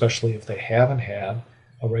 especially if they haven't had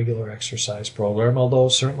a regular exercise program, although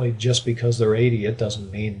certainly just because they're 80, it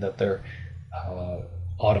doesn't mean that they're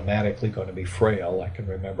automatically going to be frail. I can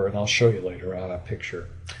remember, and I'll show you later on a picture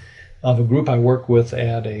of a group I work with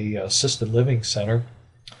at a assisted living center.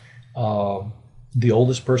 The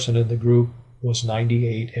oldest person in the group was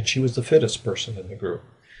 98, and she was the fittest person in the group.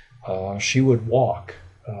 She would walk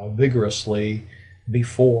vigorously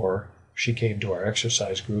before she came to our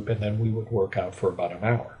exercise group, and then we would work out for about an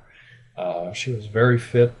hour. She was very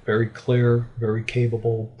fit, very clear, very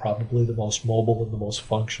capable, probably the most mobile and the most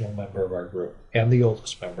functional member of our group, and the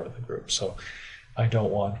oldest member of the group. So I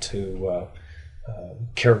don't want to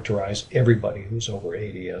characterize everybody who's over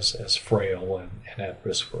 80 as frail and at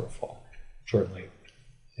risk for a fall. Certainly,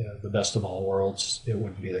 the best of all worlds, it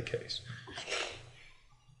wouldn't be the case.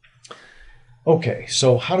 Okay,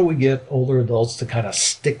 so how do we get older adults to kind of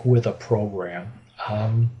stick with a program?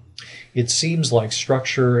 It seems like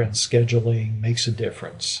structure and scheduling makes a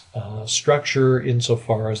difference. Structure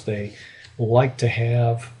insofar as they like to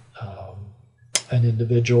have an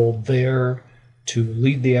individual there to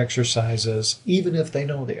lead the exercises, even if they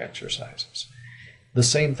know the exercises. The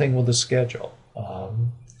same thing with the schedule.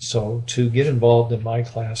 So to get involved in my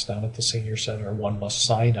class down at the Senior Center, one must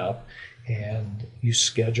sign up, and you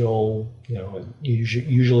schedule,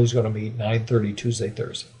 usually is going to meet 9:30 Tuesday,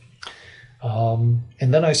 Thursday. And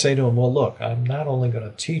then I say to them, well, look, I'm not only going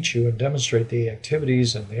to teach you and demonstrate the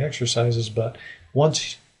activities and the exercises, but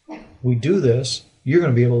once we do this, you're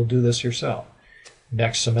going to be able to do this yourself.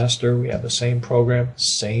 Next semester, we have the same program,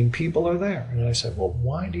 same people are there. And I said, well,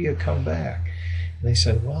 why do you come back? And they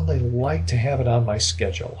said, well, they like to have it on my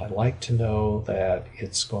schedule. I like to know that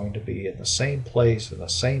it's going to be in the same place, at the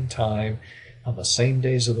same time, on the same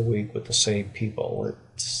days of the week with the same people.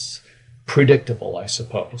 It's predictable, I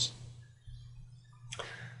suppose.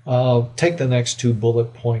 Take the next two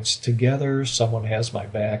bullet points together. Someone has my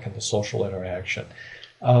back and the social interaction.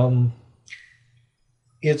 Um,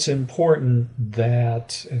 it's important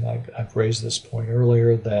that, and I've raised this point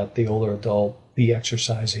earlier, that the older adult be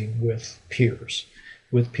exercising with peers,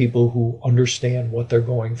 with people who understand what they're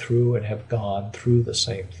going through and have gone through the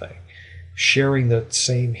same thing. Sharing the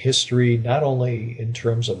same history, not only in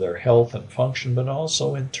terms of their health and function, but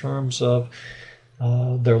also in terms of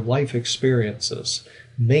their life experiences,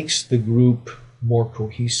 makes the group more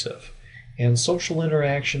cohesive. And social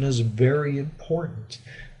interaction is very important.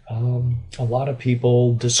 A lot of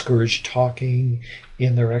people discourage talking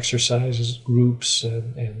in their exercise groups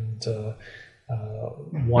and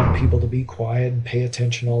want people to be quiet and pay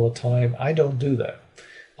attention all the time. I don't do that.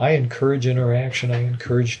 I encourage interaction. I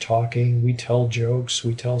encourage talking. We tell jokes.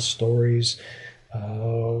 We tell stories.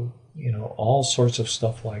 All sorts of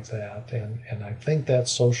stuff like that. And I think that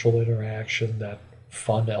social interaction, that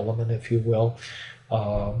fun element, if you will,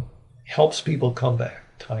 helps people come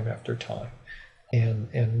back time after time.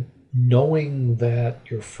 And knowing that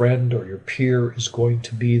your friend or your peer is going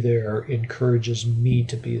to be there encourages me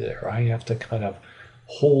to be there. I have to kind of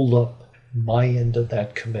hold up my end of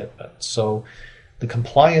that commitment. So the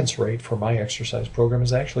compliance rate for my exercise program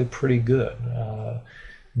is actually pretty good.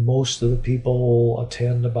 Most of the people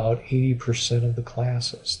attend about 80% of the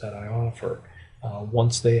classes that I offer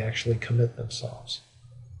once they actually commit themselves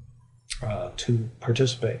to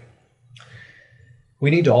participate. We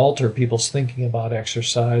need to alter people's thinking about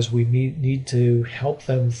exercise. We need to help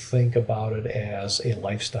them think about it as a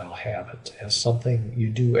lifestyle habit, as something you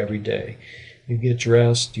do every day. You get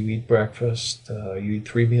dressed, you eat breakfast, you eat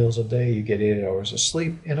 3 meals a day, you get 8 hours of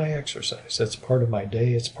sleep, and I exercise. That's part of my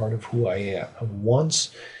day. It's part of who I am. And once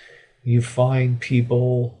you find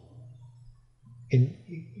people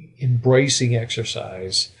embracing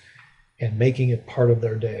exercise and making it part of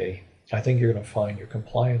their day, I think you're going to find your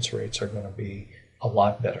compliance rates are going to be a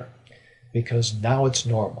lot better, because now it's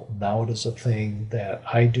normal. Now it is a thing that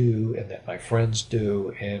I do and that my friends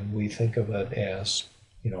do, and we think of it as,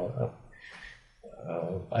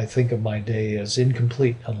 I think of my day as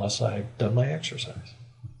incomplete unless I've done my exercise.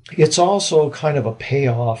 It's also kind of a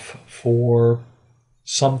payoff for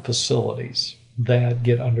some facilities that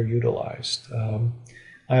get underutilized.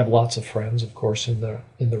 I have lots of friends, of course, in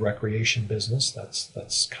the recreation business.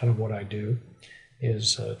 That's kind of what I do,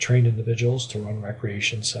 is train individuals to run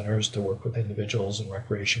recreation centers, to work with individuals in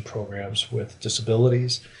recreation programs with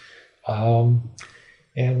disabilities. And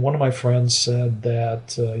one of my friends said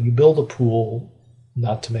that you build a pool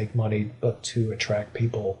not to make money, but to attract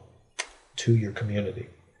people to your community.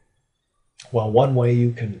 Well, one way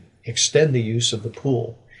you can extend the use of the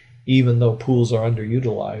pool, even though pools are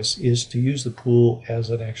underutilized, is to use the pool as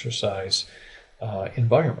an exercise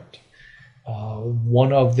environment.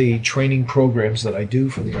 One of the training programs that I do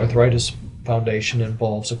for the Arthritis Foundation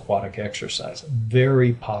involves aquatic exercise, a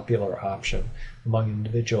very popular option among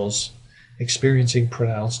individuals experiencing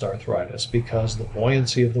pronounced arthritis, because the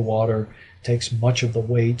buoyancy of the water takes much of the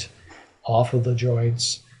weight off of the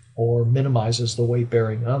joints or minimizes the weight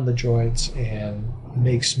bearing on the joints and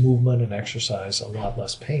makes movement and exercise a lot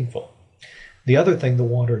less painful. The other thing the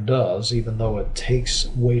water does, even though it takes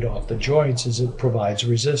weight off the joints, is it provides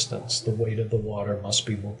resistance. The weight of the water must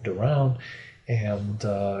be moved around, and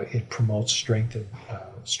it promotes strength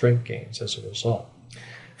gains as a result.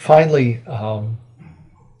 Finally,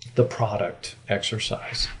 the product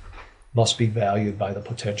exercise must be valued by the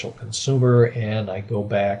potential consumer, and I go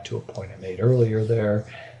back to a point I made earlier there.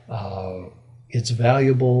 It's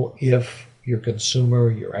valuable if your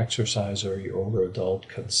consumer, your exerciser, your older adult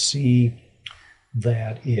can see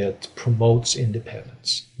that it promotes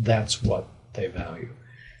independence. That's what they value.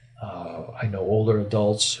 I know older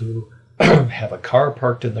adults who have a car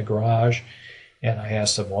parked in the garage, and I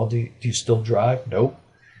ask them, well, do you still drive? Nope.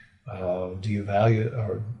 Do you value,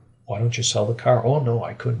 or why don't you sell the car? Oh, no,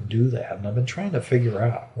 I couldn't do that. And I've been trying to figure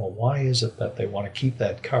out, well, why is it that they want to keep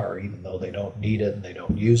that car even though they don't need it and they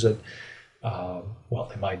don't use it? Well,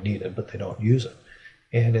 they might need it, but they don't use it.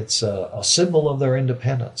 And it's a symbol of their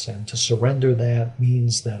independence. And to surrender that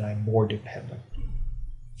means that I'm more dependent.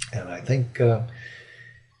 And I think,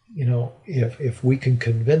 if we can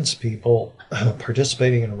convince people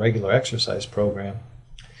participating in a regular exercise program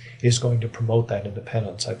is going to promote that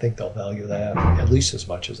independence, I think they'll value that at least as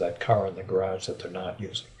much as that car in the garage that they're not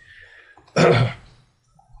using.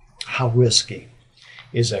 How risky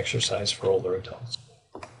is exercise for older adults?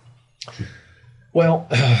 Well,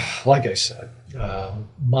 like I said,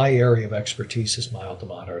 my area of expertise is mild to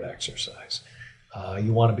moderate exercise.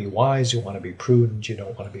 You want to be wise, you want to be prudent, you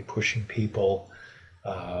don't want to be pushing people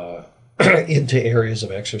into areas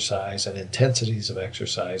of exercise and intensities of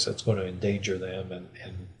exercise that's going to endanger them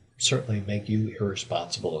and certainly make you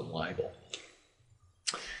irresponsible and liable.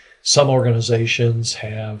 Some organizations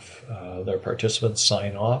have their participants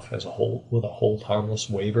sign off as a whole with a hold harmless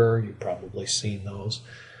waiver. You've probably seen those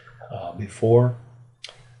before.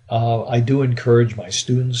 I do encourage my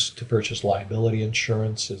students to purchase liability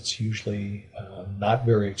insurance. It's usually not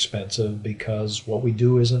very expensive because what we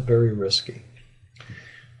do isn't very risky.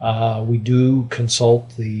 We do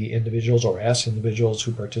consult the individuals or ask individuals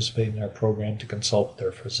who participate in our program to consult with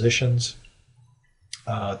their physicians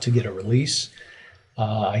to get a release.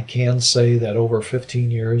 I can say that over 15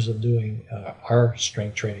 years of doing our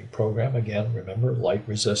strength training program, again, remember, light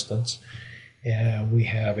resistance, and we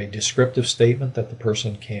have a descriptive statement that the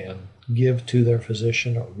person can give to their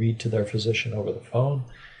physician or read to their physician over the phone.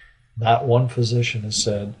 Not one physician has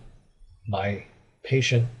said, my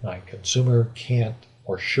patient, my consumer can't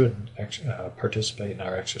or shouldn't participate in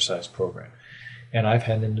our exercise program. And I've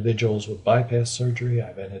had individuals with bypass surgery,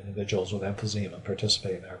 I've had individuals with emphysema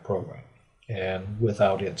participate in our program, and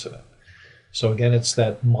without incident. So again, it's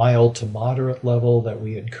that mild to moderate level that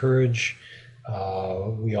we encourage.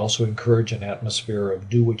 We also encourage an atmosphere of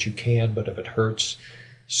do what you can, but if it hurts,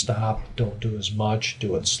 stop, don't do as much,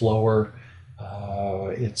 do it slower.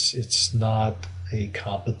 It's not a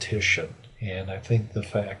competition. And I think the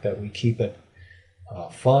fact that we keep it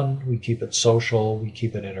fun, we keep it social, we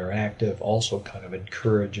keep it interactive also kind of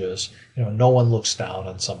encourages, no one looks down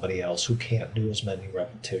on somebody else who can't do as many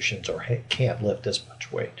repetitions or can't lift as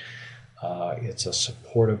much weight. It's a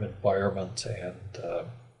supportive environment, and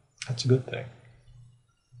that's a good thing.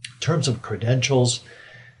 In terms of credentials,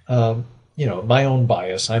 my own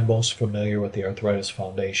bias, I'm most familiar with the Arthritis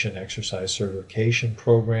Foundation Exercise Certification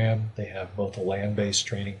Program. They have both a land-based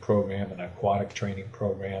training program and an aquatic training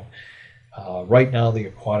program. Right now, the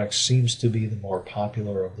aquatic seems to be the more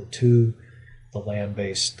popular of the two. The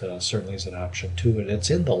land-based certainly is an option too. And it's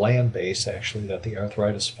in the land-based, actually, that the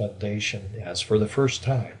Arthritis Foundation has, for the first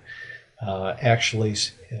time, actually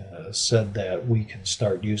said that we can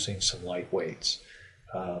start using some light weights.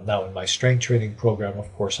 Now, in my strength training program,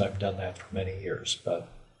 of course, I've done that for many years, but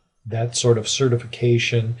that sort of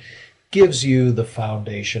certification gives you the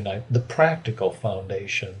foundation, the practical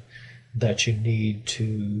foundation that you need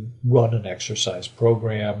to run an exercise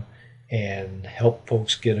program and help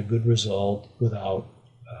folks get a good result without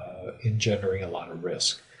engendering a lot of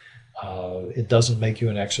risk. It doesn't make you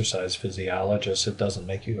an exercise physiologist, it doesn't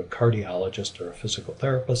make you a cardiologist or a physical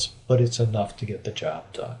therapist, but it's enough to get the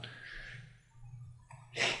job done.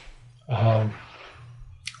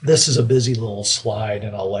 This is a busy little slide,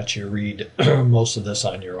 and I'll let you read most of this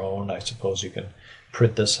on your own. I suppose you can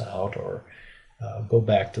print this out or go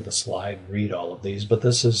back to the slide and read all of these, but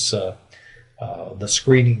this is the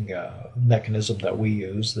screening mechanism that we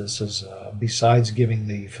use. This is besides giving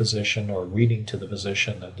the physician or reading to the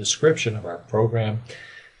physician a description of our program,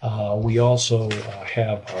 we also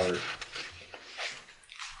have our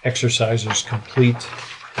exercisers complete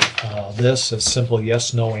this as simple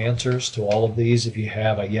yes/no answers to all of these. If you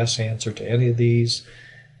have a yes answer to any of these,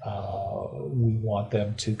 we want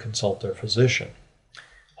them to consult their physician.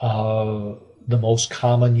 The most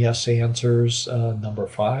common yes answers, number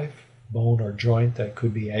 5, bone or joint that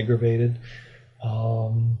could be aggravated.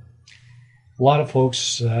 A lot of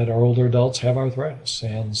folks that are older adults have arthritis,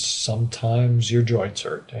 and sometimes your joints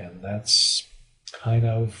hurt, and that's kind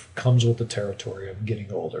of comes with the territory of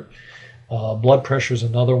getting older. Blood pressure is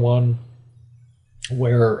another one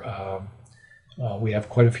where we have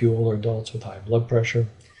quite a few older adults with high blood pressure.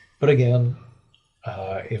 But again,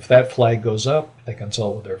 if that flag goes up, they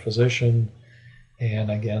consult with their physician.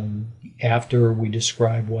 And again, after we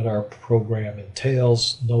describe what our program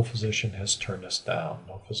entails, no physician has turned us down.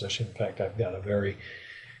 No physician. In fact, I've got a very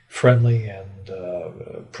friendly and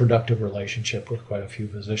productive relationship with quite a few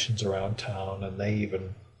physicians around town, and they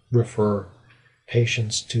even refer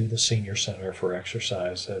patients to the senior center for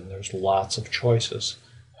exercise, and there's lots of choices.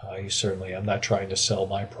 I'm not trying to sell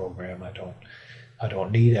my program. I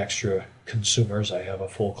don't need extra consumers. I have a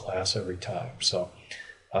full class every time. So,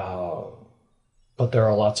 but there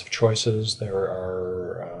are lots of choices. There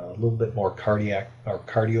are a little bit more cardiac or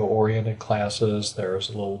cardio-oriented classes. There's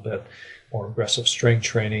a little bit more aggressive strength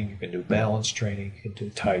training. You can do balance training. You can do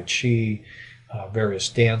Tai Chi, various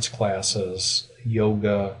dance classes,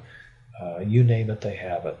 yoga. You name it, they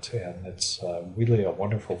have it, and it's really a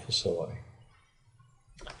wonderful facility.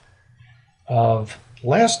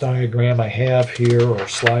 Last diagram I have here, or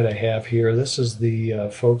slide I have here, this is the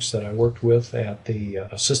folks that I worked with at the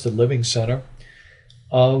Assisted Living Center.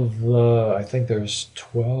 Of the, I think there's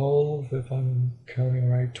 12, if I'm counting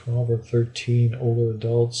right, 12 or 13 older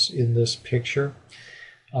adults in this picture.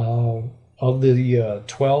 Uh, of the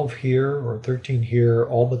 12 here or 13 here,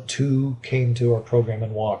 all but two came to our program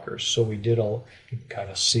in walkers. So we did you can kind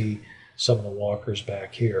of see some of the walkers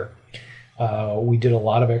back here. We did a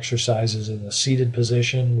lot of exercises in the seated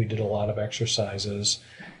position. We did a lot of exercises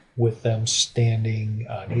with them standing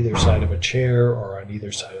on either side of a chair or on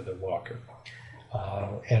either side of the walker.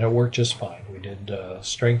 And it worked just fine. We did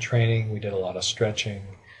strength training, we did a lot of stretching,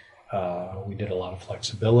 we did a lot of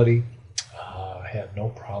flexibility, had no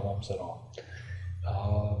problems at all.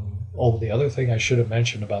 The other thing I should have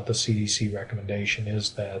mentioned about the CDC recommendation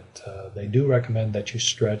is that they do recommend that you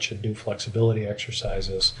stretch and do flexibility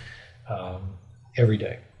exercises every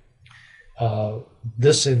day.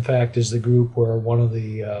 This, in fact, is the group where one of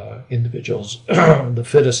the individuals, the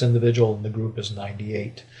fittest individual in the group is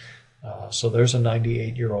 98. So there's a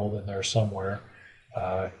 98-year-old in there somewhere.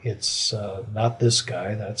 It's not this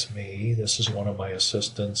guy, that's me. This is one of my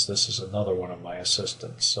assistants. This is another one of my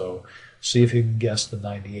assistants. So see if you can guess the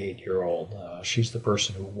 98-year-old. She's the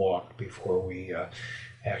person who walked before we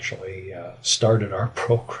actually started our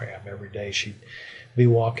program. Every day she'd be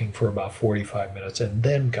walking for about 45 minutes and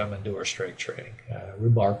then come and do her strength training.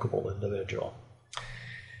 Remarkable individual.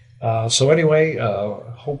 So anyway,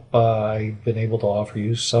 hope I've been able to offer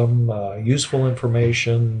you some useful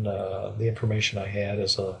information. The information I had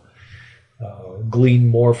is gleaned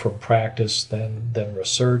more from practice than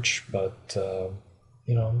research, but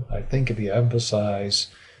I think if you emphasize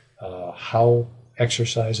how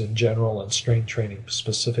exercise in general and strength training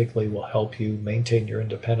specifically will help you maintain your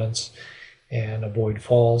independence and avoid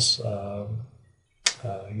falls,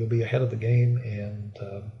 you'll be ahead of the game, and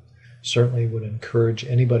certainly would encourage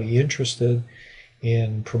anybody interested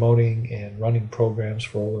in promoting and running programs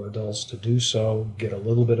for older adults to do so. Get a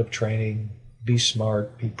little bit of training, be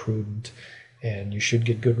smart, be prudent, and you should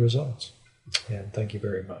get good results. And thank you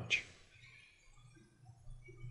very much.